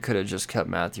wish we could have just kept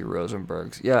Matthew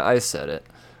Rosenberg's. Yeah, I said it.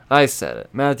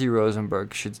 Matthew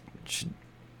Rosenberg should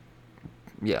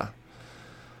yeah.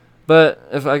 But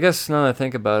I guess now that I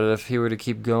think about it, if he were to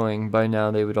keep going, by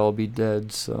now they would all be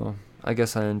dead, so I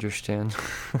guess I understand.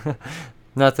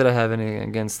 Not that I have anything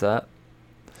against that.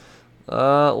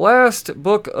 Last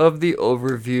book of the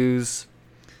overviews,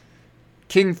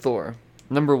 King Thor,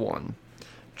 number 1.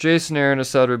 Jason Aaron,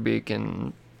 Asad Rabik,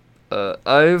 and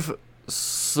Ive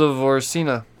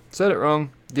Savorsina. Said it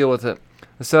wrong. Deal with it.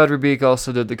 Asad Rabik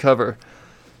also did the cover.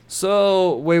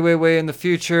 So, way in the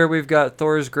future, we've got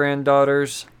Thor's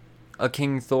granddaughters, a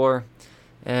King Thor,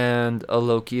 and a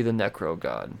Loki, the Necro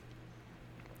God.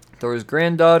 Thor's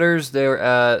granddaughters, they're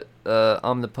at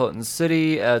Omnipotent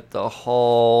City at the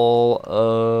Hall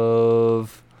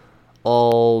of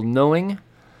All-Knowing.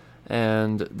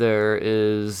 And there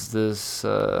is this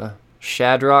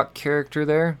Shadrock character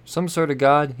there, some sort of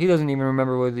god. He doesn't even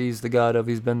remember what he's the god of.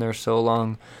 He's been there so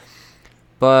long.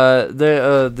 But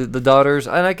the daughters,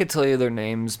 and I could tell you their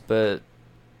names, but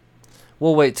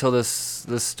we'll wait till this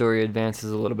story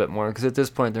advances a little bit more, because at this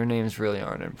point their names really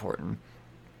aren't important.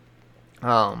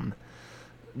 They're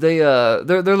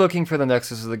looking for the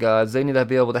Nexus of the Gods. They need to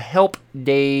be able to help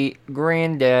they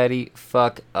granddaddy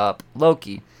fuck up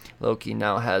Loki. Loki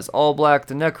now has All Black,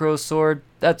 the Necro Sword.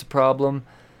 That's a problem,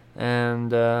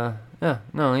 and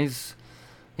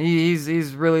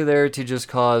he's really there to just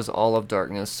cause all of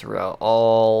darkness throughout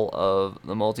all of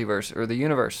the multiverse or the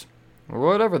universe or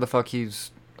whatever the fuck he's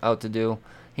out to do.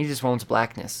 He just wants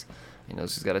blackness. He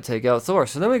knows he's got to take out Thor.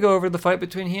 So then we go over to the fight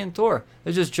between he and Thor.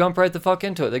 They just jump right the fuck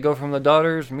into it. They go from the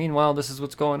daughters. Meanwhile, this is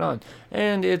what's going on,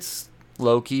 and it's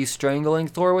Loki strangling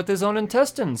Thor with his own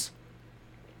intestines,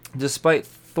 despite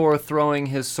Thor throwing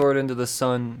his sword into the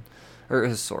sun, or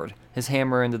his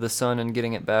hammer into the sun and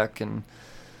getting it back, and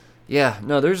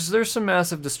there's some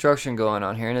massive destruction going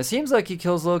on here, and it seems like he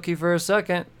kills Loki for a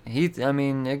second.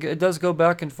 It does go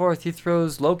back and forth. He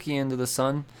throws Loki into the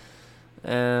sun,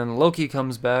 and Loki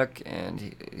comes back,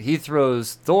 and he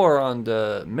throws Thor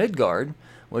onto Midgard,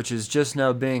 which is just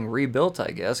now being rebuilt,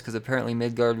 I guess, because apparently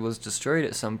Midgard was destroyed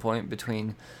at some point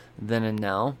between then and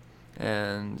now.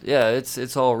 And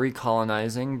it's all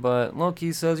recolonizing, but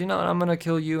Loki says, you know what, I'm gonna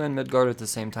kill you and Midgard at the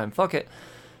same time. Fuck it.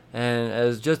 And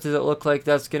just as it looked like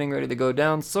that's getting ready to go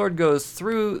down, sword goes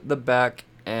through the back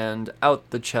and out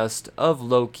the chest of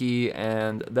Loki,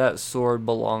 and that sword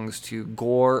belongs to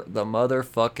Gore, the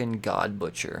motherfucking God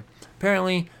Butcher.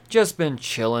 Apparently, just been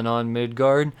chilling on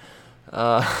Midgard.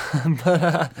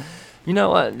 But you know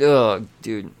what? Ugh,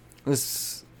 dude,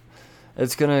 it's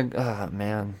gonna.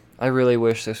 Man, I really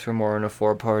wish this were more in a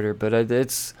 4-parter, but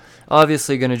it's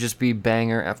obviously gonna just be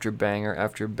banger after banger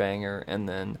after banger, and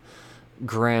then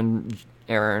grand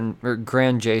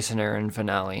Jason Aaron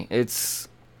finale. It's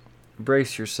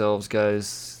brace yourselves,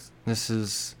 guys. This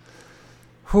is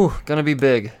gonna be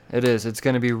big. It is. It's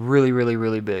gonna be really, really,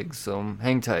 really big. So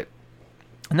hang tight.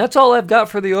 And that's all I've got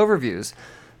for the overviews.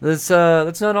 That's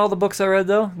not all the books I read,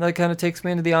 though. That kind of takes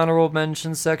me into the honorable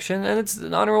mentions section, and it's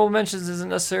honorable mentions isn't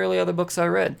necessarily other books I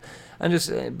read. I'm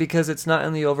just because it's not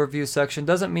in the overview section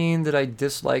doesn't mean that I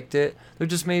disliked it. There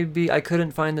just may be I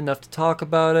couldn't find enough to talk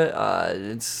about it. I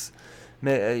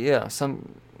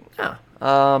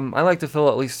like to fill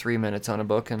at least 3 minutes on a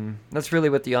book, and that's really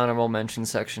what the honorable mention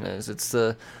section is. It's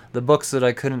the books that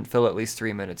I couldn't fill at least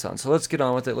 3 minutes on. So let's get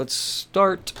on with it. Let's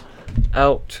start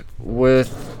out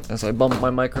with, as I bump my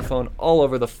microphone all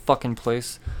over the fucking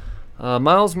place,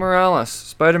 Miles Morales,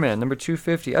 Spider-Man, number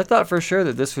 250. I thought for sure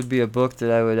that this would be a book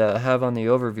that I would have on the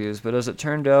overviews, but as it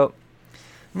turned out,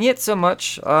 not so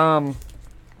much.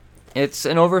 It's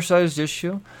an oversized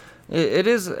issue. It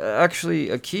is actually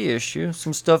a key issue.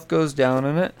 Some stuff goes down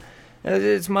in it.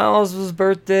 It's Miles'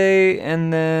 birthday,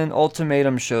 and then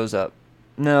Ultimatum shows up.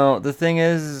 Now, the thing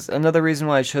is, another reason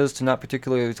why I chose to not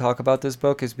particularly talk about this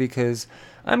book is because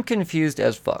I'm confused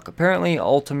as fuck. Apparently,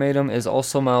 Ultimatum is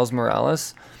also Miles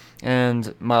Morales,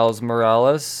 and Miles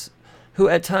Morales, who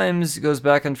at times goes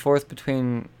back and forth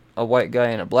between a white guy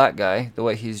and a black guy, the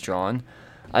way he's drawn.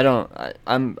 I'm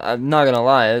not gonna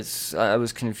lie, I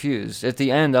was confused. At the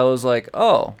end, I was like,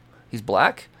 oh, he's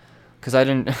black? Because I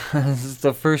didn't, this is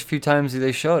the first few times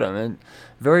they showed him. It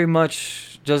very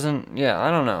much doesn't, I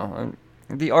don't know.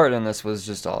 The art in this was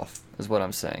just off, is what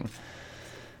I'm saying.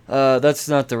 That's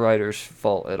not the writer's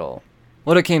fault at all.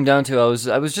 What it came down to,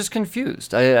 I was just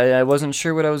confused. I wasn't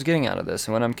sure what I was getting out of this.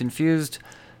 And when I'm confused,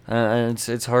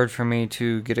 it's hard for me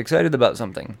to get excited about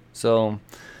something. So,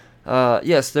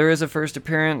 yes, there is a first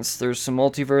appearance. There's some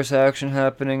multiverse action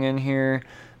happening in here.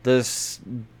 This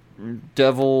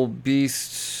devil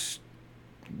beast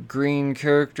green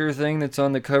character thing that's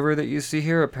on the cover that you see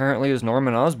here apparently is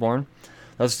Norman Osborn.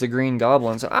 That's the Green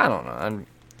Goblin. So I don't know.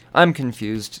 I'm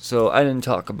confused, so I didn't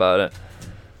talk about it.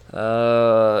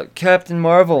 Captain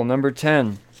Marvel, number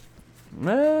 10.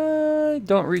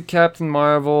 Don't read Captain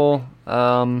Marvel.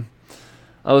 I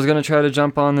was going to try to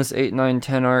jump on this 8, 9,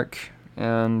 10 arc,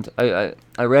 and I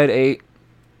read 8.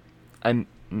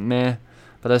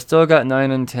 But I still got 9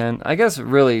 and 10. I guess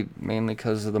really mainly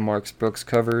because of the Mark Brooks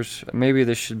covers. Maybe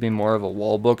this should be more of a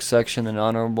wall book section than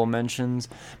honorable mentions.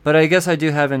 But I guess I do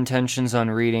have intentions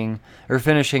on reading or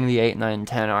finishing the 8, 9,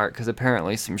 10 arc because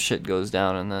apparently some shit goes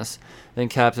down in this. Then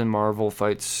Captain Marvel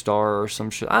fights Star or some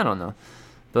shit. I don't know.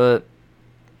 But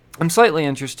I'm slightly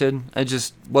interested. I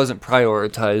just wasn't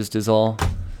prioritized is all.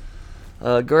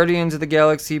 Guardians of the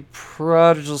Galaxy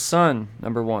Prodigal Son,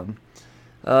 number 1.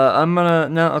 I'm gonna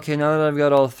now that I've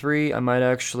got all 3, I might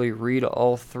actually read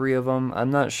all 3 of them. I'm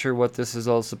not sure what this is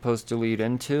all supposed to lead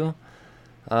into.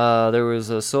 There was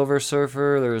a Silver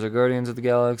Surfer, there was a Guardians of the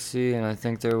Galaxy, and I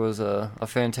think there was a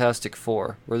Fantastic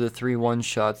Four, were the 3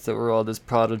 one-shots that were all this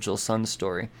Prodigal Son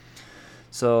story.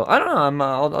 So, I don't know,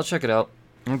 I'll check it out.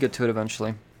 I'll get to it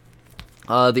eventually.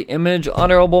 The Image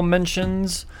honorable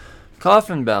mentions,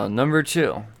 Coffin Bound, number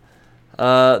 2.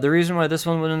 The reason why this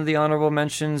one went into the honorable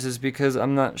mentions is because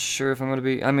I'm not sure if I'm going to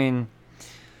be...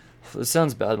 it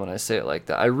sounds bad when I say it like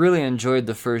that. I really enjoyed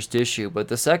the first issue, but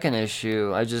the second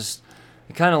issue, it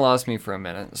kind of lost me for a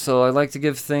minute. So I like to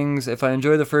give things... If I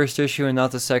enjoy the first issue and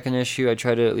not the second issue, I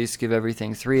try to at least give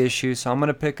everything 3 issues. So I'm going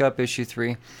to pick up issue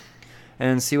 3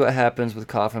 and see what happens with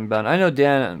Coffin Bound. I know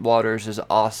Dan Waters is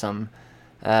awesome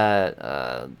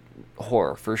at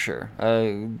horror, for sure.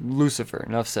 Lucifer,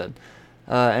 enough said.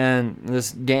 And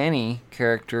this Danny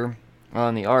character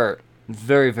on the art,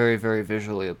 very, very, very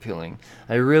visually appealing.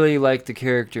 I really like the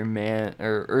character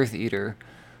Earth Eater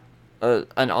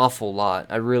an awful lot.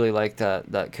 I really like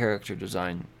that character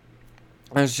design.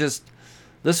 It's just,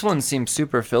 this one seemed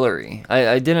super fillery.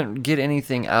 I didn't get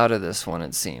anything out of this one,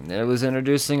 it seemed. It was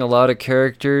introducing a lot of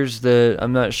characters that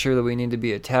I'm not sure that we need to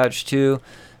be attached to.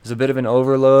 It was a bit of an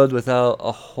overload without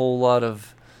a whole lot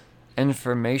of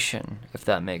information, if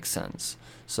that makes sense.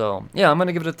 So yeah, I'm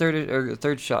gonna give it a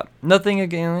third shot. Nothing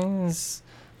again is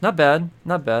not bad,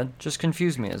 just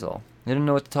confused me is all. I didn't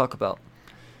know what to talk about.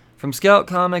 From Scout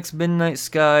Comics, Midnight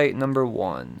Sky, number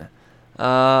 1.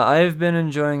 I've been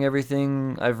enjoying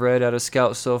everything I've read out of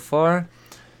Scout so far,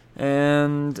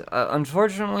 and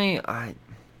unfortunately, I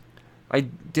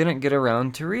didn't get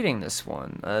around to reading this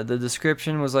one. The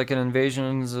description was like an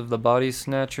Invasions of the Body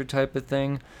Snatcher type of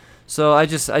thing, so I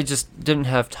just didn't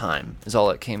have time. Is all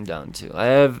it came down to. I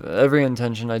have every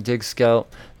intention. I dig Scout.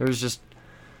 There was just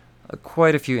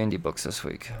quite a few indie books this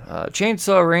week.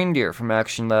 Chainsaw Reindeer from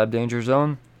Action Lab Danger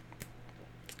Zone.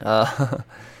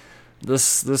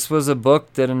 This was a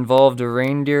book that involved a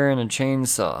reindeer and a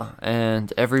chainsaw,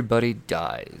 and everybody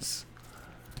dies.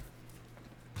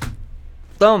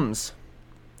 Thumbs.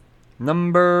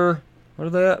 Number, what are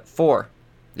they at? 4.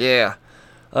 Yeah.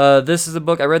 This is a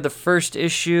book, I read the first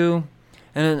issue,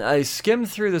 and I skimmed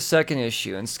through the second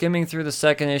issue. And skimming through the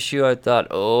second issue, I thought,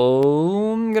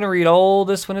 oh, I'm going to read all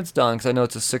this when it's done, because I know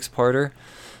it's a 6-parter.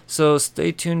 So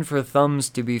stay tuned for Thumbs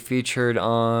to be featured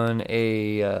on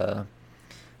a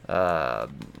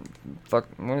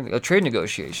trade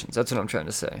negotiations. That's what I'm trying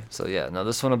to say. So yeah, now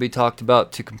this one will be talked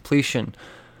about to completion,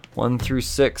 1 through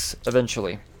 6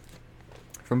 eventually.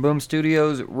 From Boom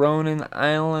Studios, Ronin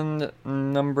Island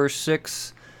number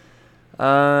 6.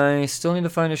 I still need to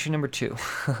find issue number 2.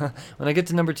 When I get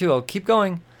to number 2, I'll keep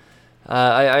going.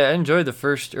 I enjoyed the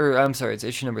first, or I'm sorry, it's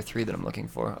issue number 3 that I'm looking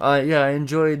for. Yeah, I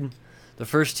enjoyed the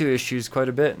first 2 issues quite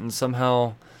a bit, and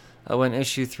somehow when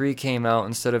issue 3 came out,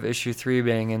 instead of issue 3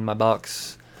 being in my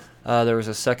box, there was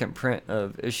a second print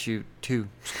of issue 2.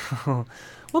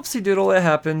 Whoopsie doodle, it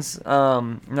happens.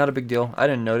 Not a big deal. I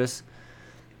didn't notice.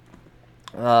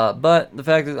 But the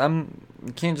fact is,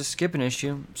 you can't just skip an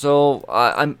issue. So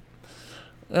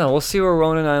we'll see where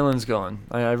Ronin Island's going.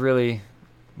 I really,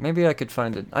 maybe I could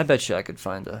find it. I bet you I could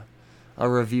find a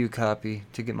review copy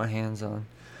to get my hands on.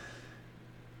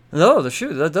 No,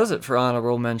 that does it for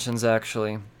honorable mentions,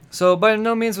 actually. So by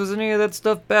no means was any of that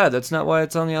stuff bad. That's not why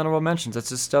it's on the honorable mentions. That's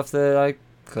just stuff that I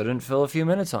couldn't fill a few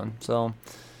minutes on. So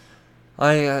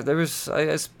I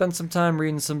spent some time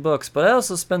reading some books, but I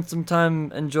also spent some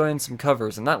time enjoying some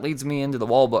covers, and that leads me into the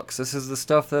wall books. This is the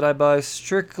stuff that I buy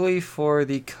strictly for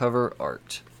the cover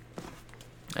art.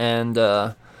 And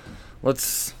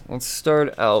let's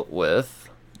start out with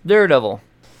Daredevil.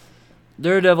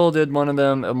 Daredevil did one of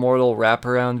them Immortal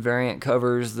wraparound variant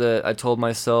covers that I told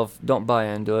myself don't buy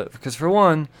into it, because for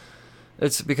one,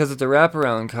 it's because it's a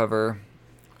wraparound cover.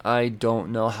 I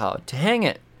don't know how to hang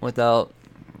it without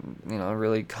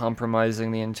really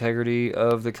compromising the integrity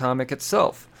of the comic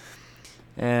itself.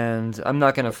 And I'm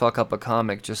not going to fuck up a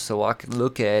comic just so I can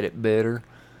look at it better.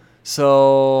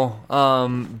 So,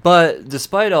 but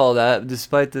despite all that,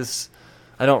 despite this,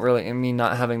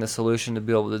 not having the solution to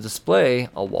be able to display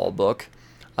a wall book,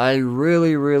 I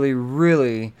really, really,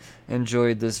 really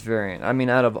enjoyed this variant. I mean,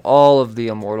 out of all of the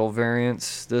Immortal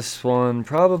variants, this one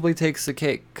probably takes the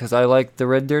cake, because I like the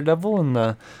red Daredevil and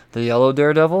the yellow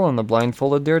Daredevil and the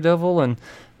blindfolded Daredevil, and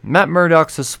Matt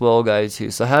Murdock's a swell guy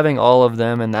too, so having all of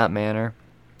them in that manner,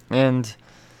 and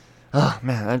oh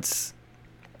man,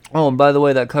 and by the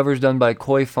way, that cover's done by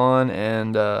Koi Fawn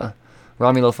and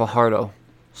Romulo Fajardo,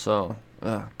 so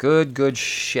good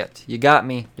shit. You got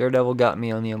me. Daredevil got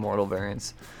me on the Immortal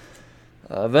variants.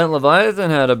 Event Leviathan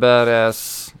had a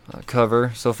badass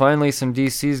cover, so finally some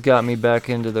DC's got me back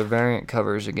into the variant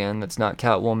covers again. That's not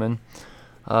Catwoman.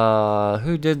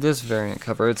 Who did this variant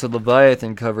cover? It's a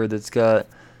Leviathan cover that's got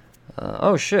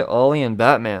Ollie and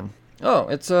Batman. Oh,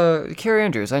 it's Carrie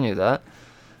Andrews. I knew that.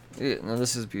 No,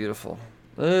 this is beautiful.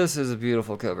 This is a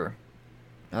beautiful cover.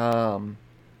 Yeah,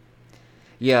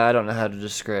 I don't know how to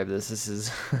describe this. This is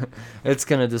it's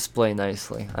gonna display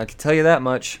nicely. I can tell you that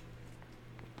much.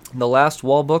 The last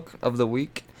wall book of the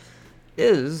week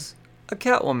is a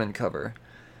Catwoman cover.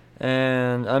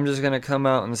 And I'm just going to come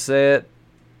out and say it.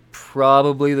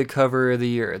 Probably the cover of the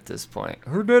year at this point.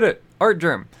 Who did it?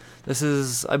 Artgerm. This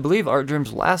is, I believe,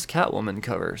 Artgerm's last Catwoman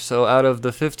cover. So out of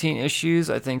the 15 issues,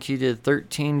 I think he did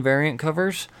 13 variant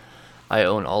covers. I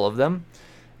own all of them.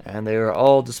 And they are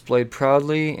all displayed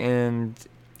proudly. And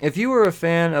if you were a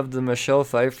fan of the Michelle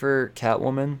Pfeiffer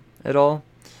Catwoman at all,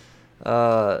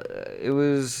 it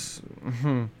was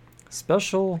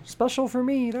special for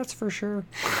me, that's for sure.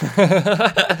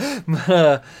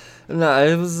 No,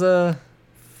 it was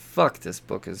fuck, this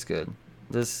book is good.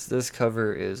 This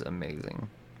cover is amazing.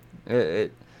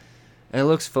 It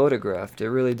looks photographed.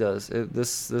 It really does.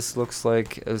 This looks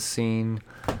like a scene,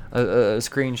 a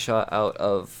screenshot out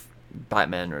of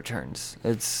Batman Returns.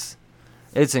 It's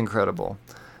incredible.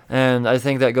 And I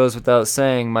think that goes without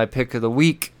saying, my pick of the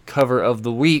week, cover of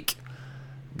the week,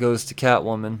 goes to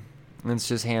Catwoman. It's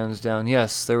just hands down.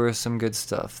 Yes, there was some good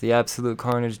stuff. The Absolute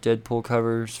Carnage Deadpool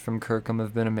covers from Kirkham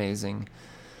have been amazing.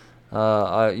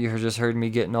 You just heard me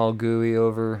getting all gooey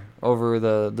over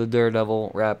the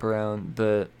Daredevil wraparound,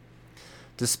 but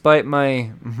despite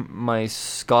my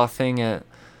scoffing at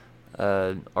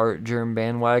Art Germ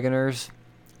bandwagoners,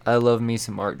 I love me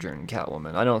some Art Germ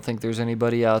Catwoman. I don't think there's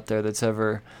anybody out there that's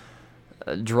ever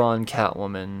drawn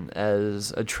Catwoman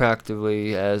as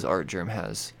attractively as Art Germ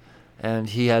has, and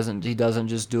he doesn't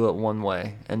just do it one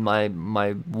way. And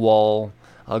my wall,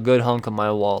 a good hunk of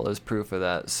my wall, is proof of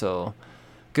that. So.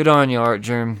 Good on you, Art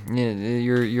Germ.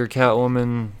 Your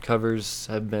Catwoman covers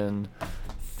have been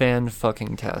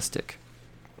fan-fucking-tastic.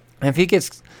 And if he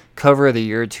gets cover of the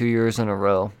year 2 years in a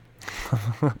row,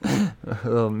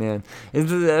 oh man,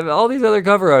 all these other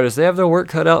cover artists, they have their work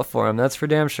cut out for them. That's for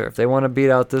damn sure. If they want to beat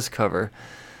out this cover,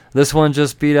 this one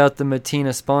just beat out the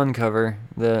Mattina Spawn cover.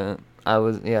 I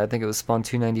think it was Spawn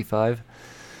 295.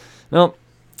 Nope,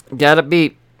 got it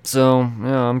beat. So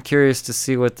I'm curious to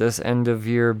see what this end of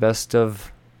year best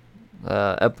of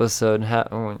episode,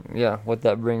 what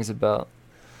that brings about.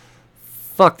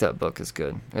 Fuck, that book is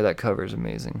good. Or that cover is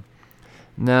amazing.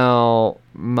 Now,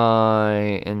 my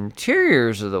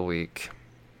interiors of the week.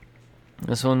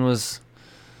 This one was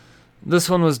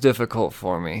difficult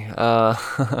for me. I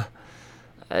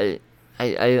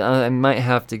might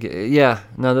have to get.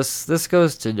 This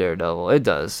goes to Daredevil. It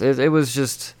does. It was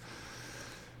just.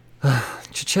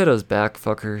 Chichetto's back,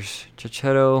 fuckers.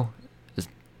 Chichetto is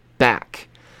back.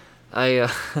 I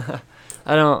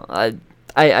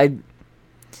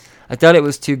thought it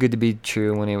was too good to be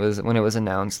true when it was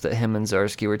announced that him and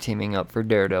Zdarsky were teaming up for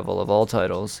Daredevil of all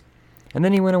titles, and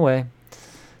then he went away,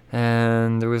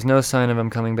 and there was no sign of him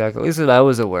coming back, at least that I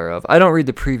was aware of. I don't read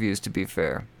the previews, to be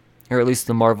fair, or at least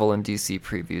the Marvel and DC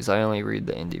previews. I only read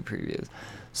the indie previews.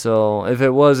 So if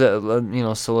it was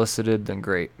solicited, then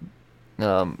great.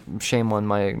 Shame on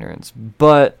my ignorance,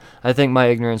 but I think my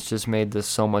ignorance just made this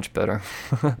so much better.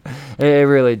 It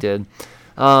really did.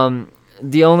 It was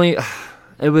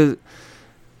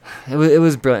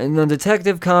brilliant. The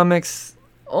Detective Comics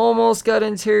almost got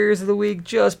interiors of the week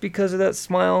just because of that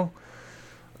smile,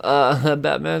 that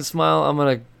Batman smile. I'm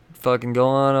gonna fucking go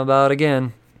on about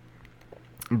again.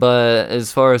 But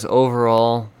as far as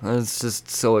overall, it's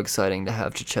just so exciting to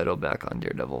have Chichetto back on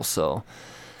Daredevil. So.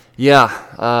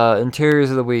 Yeah, interiors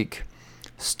of the week.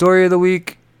 Story of the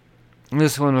week.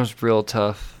 This one was real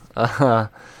tough.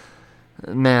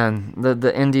 Man,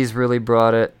 the indies really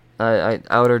brought it.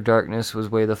 Outer Darkness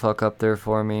was way the fuck up there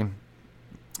for me.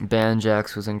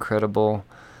 Banjax was incredible.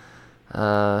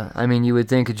 You would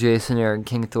think Jason Aaron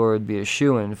King Thor would be a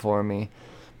shoo-in for me,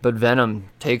 but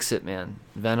Venom takes it, man.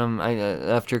 Venom,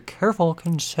 after careful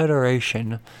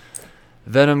consideration,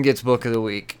 Venom gets Book of the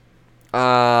Week.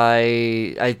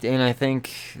 I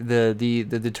think the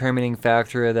determining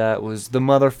factor of that was the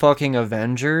motherfucking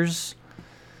Avengers.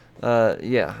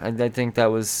 I think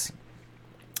that was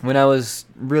when I was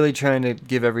really trying to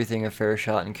give everything a fair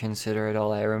shot and consider it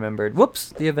all. I remembered, whoops,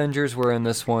 the Avengers were in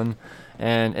this one,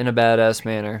 and in a badass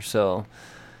manner. So,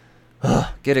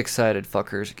 get excited,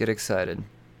 fuckers, get excited.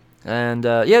 And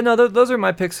those are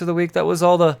my picks of the week. That was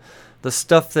all the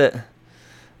stuff that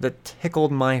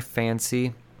tickled my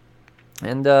fancy.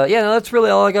 And, that's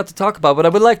really all I got to talk about. But I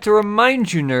would like to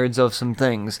remind you, nerds, of some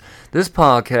things. This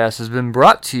podcast has been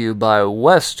brought to you by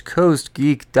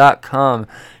WestCoastGeek.com.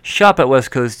 Shop at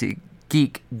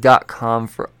WestCoastGeek.com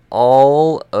for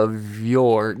all of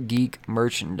your geek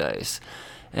merchandise.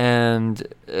 And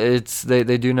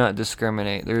they do not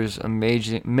discriminate. There's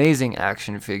amazing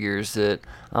action figures that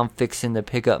I'm fixing to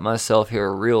pick up myself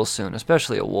here real soon,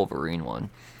 especially a Wolverine one.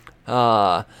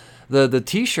 The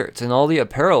t-shirts and all the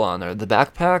apparel on there, the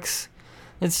backpacks,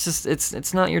 it's just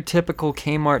it's not your typical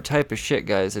Kmart type of shit,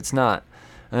 guys. It's not,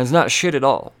 and it's not shit at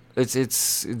all.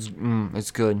 It's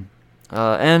good,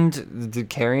 and the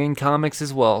carrying comics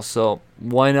as well. So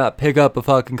why not pick up a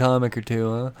fucking comic or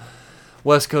two, huh?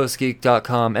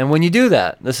 WestCoastGeek.com, and when you do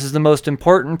that, this is the most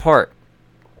important part.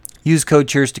 Use code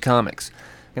Cheers to Comics.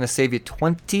 Gonna save you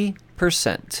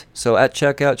 20%. So at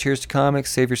checkout, Cheers to Comics,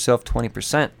 save yourself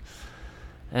 20%.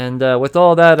 And with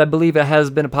all that, I believe it has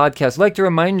been a podcast. I'd like to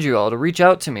remind you all to reach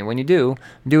out to me. When you do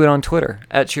it on Twitter,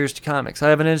 at Cheers to Comics. I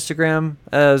have an Instagram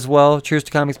as well, Cheers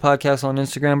to Comics Podcast on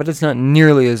Instagram, but it's not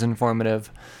nearly as informative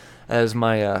as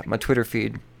my Twitter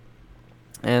feed.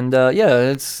 And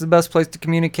it's the best place to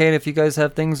communicate. If you guys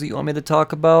have things that you want me to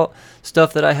talk about,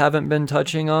 stuff that I haven't been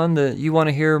touching on that you want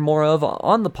to hear more of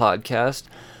on the podcast,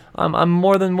 I'm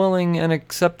more than willing and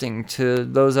accepting to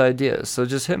those ideas. So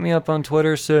just hit me up on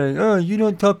Twitter saying, oh, you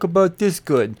don't talk about this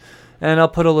good. And I'll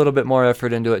put a little bit more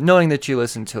effort into it, knowing that you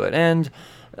listen to it. And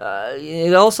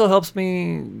it also helps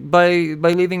me by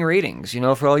leaving ratings.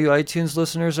 For all you iTunes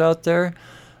listeners out there,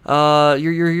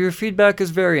 Your feedback is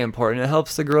very important. It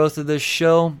helps the growth of this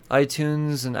show.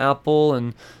 iTunes and Apple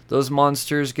and those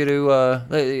monsters get to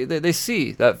they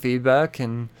see that feedback,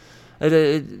 and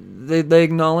they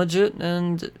acknowledge it,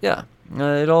 and yeah,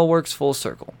 it all works full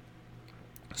circle.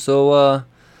 So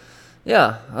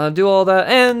do all that,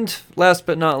 and last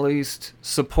but not least,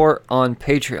 support on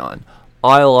Patreon.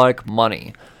 I like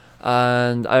money.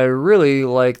 And I really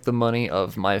like the money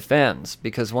of my fans,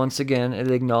 because once again, it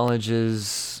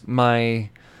acknowledges the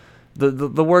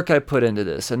work I put into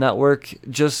this, and that work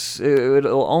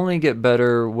it'll only get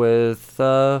better with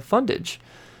fundage.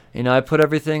 I put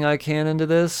everything I can into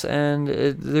this, and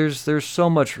there's so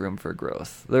much room for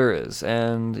growth. There is,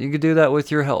 and you could do that with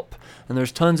your help. And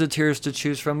there's tons of tiers to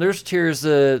choose from. There's tiers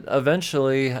that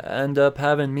eventually end up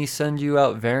having me send you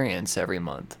out variants every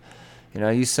month.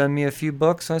 You send me a few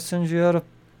bucks, I send you out a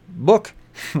book.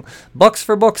 Bucks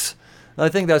for books. I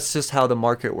think that's just how the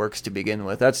market works to begin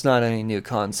with. That's not any new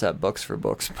concept, bucks for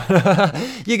books.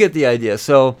 You get the idea.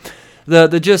 So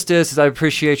the gist is I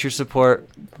appreciate your support.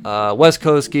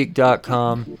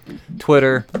 WestCoastGeek.com,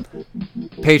 Twitter,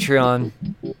 Patreon.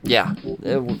 Yeah,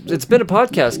 it's been a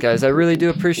podcast, guys. I really do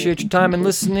appreciate your time and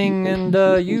listening, and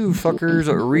you fuckers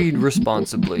read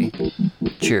responsibly.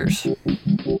 Cheers.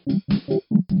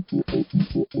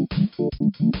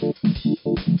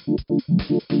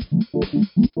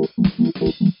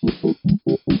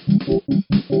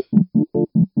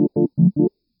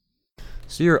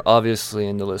 So you're obviously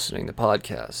into listening to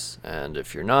podcasts, and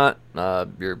if you're not,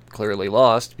 you're clearly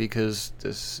lost, because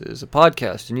this is a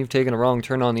podcast and you've taken a wrong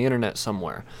turn on the internet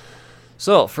somewhere.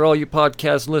 So for all you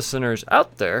podcast listeners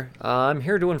out there, I'm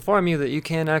here to inform you that you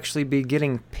can actually be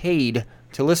getting paid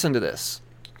to listen to this.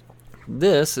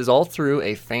 This is all through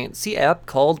a fancy app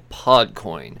called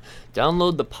Podcoin.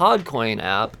 Download the Podcoin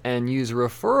app and use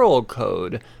referral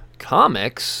code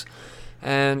COMICS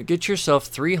and get yourself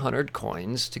 300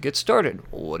 coins to get started.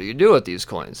 What do you do with these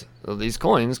coins? Well, these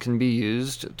coins can be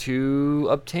used to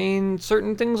obtain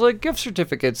certain things like gift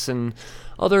certificates and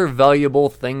other valuable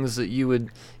things that you would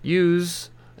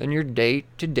use in your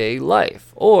day-to-day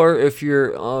life. Or if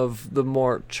you're of the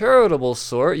more charitable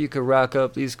sort, you could rack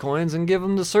up these coins and give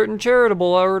them to certain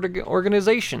charitable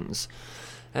organizations.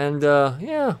 And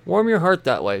warm your heart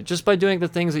that way, just by doing the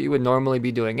things that you would normally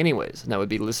be doing anyways, and that would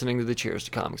be listening to the Cheers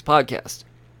to Comics podcast.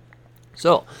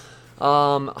 So,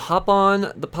 hop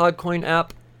on the Podcoin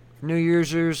app, new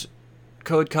users,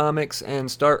 code COMICS, and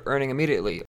start earning immediately.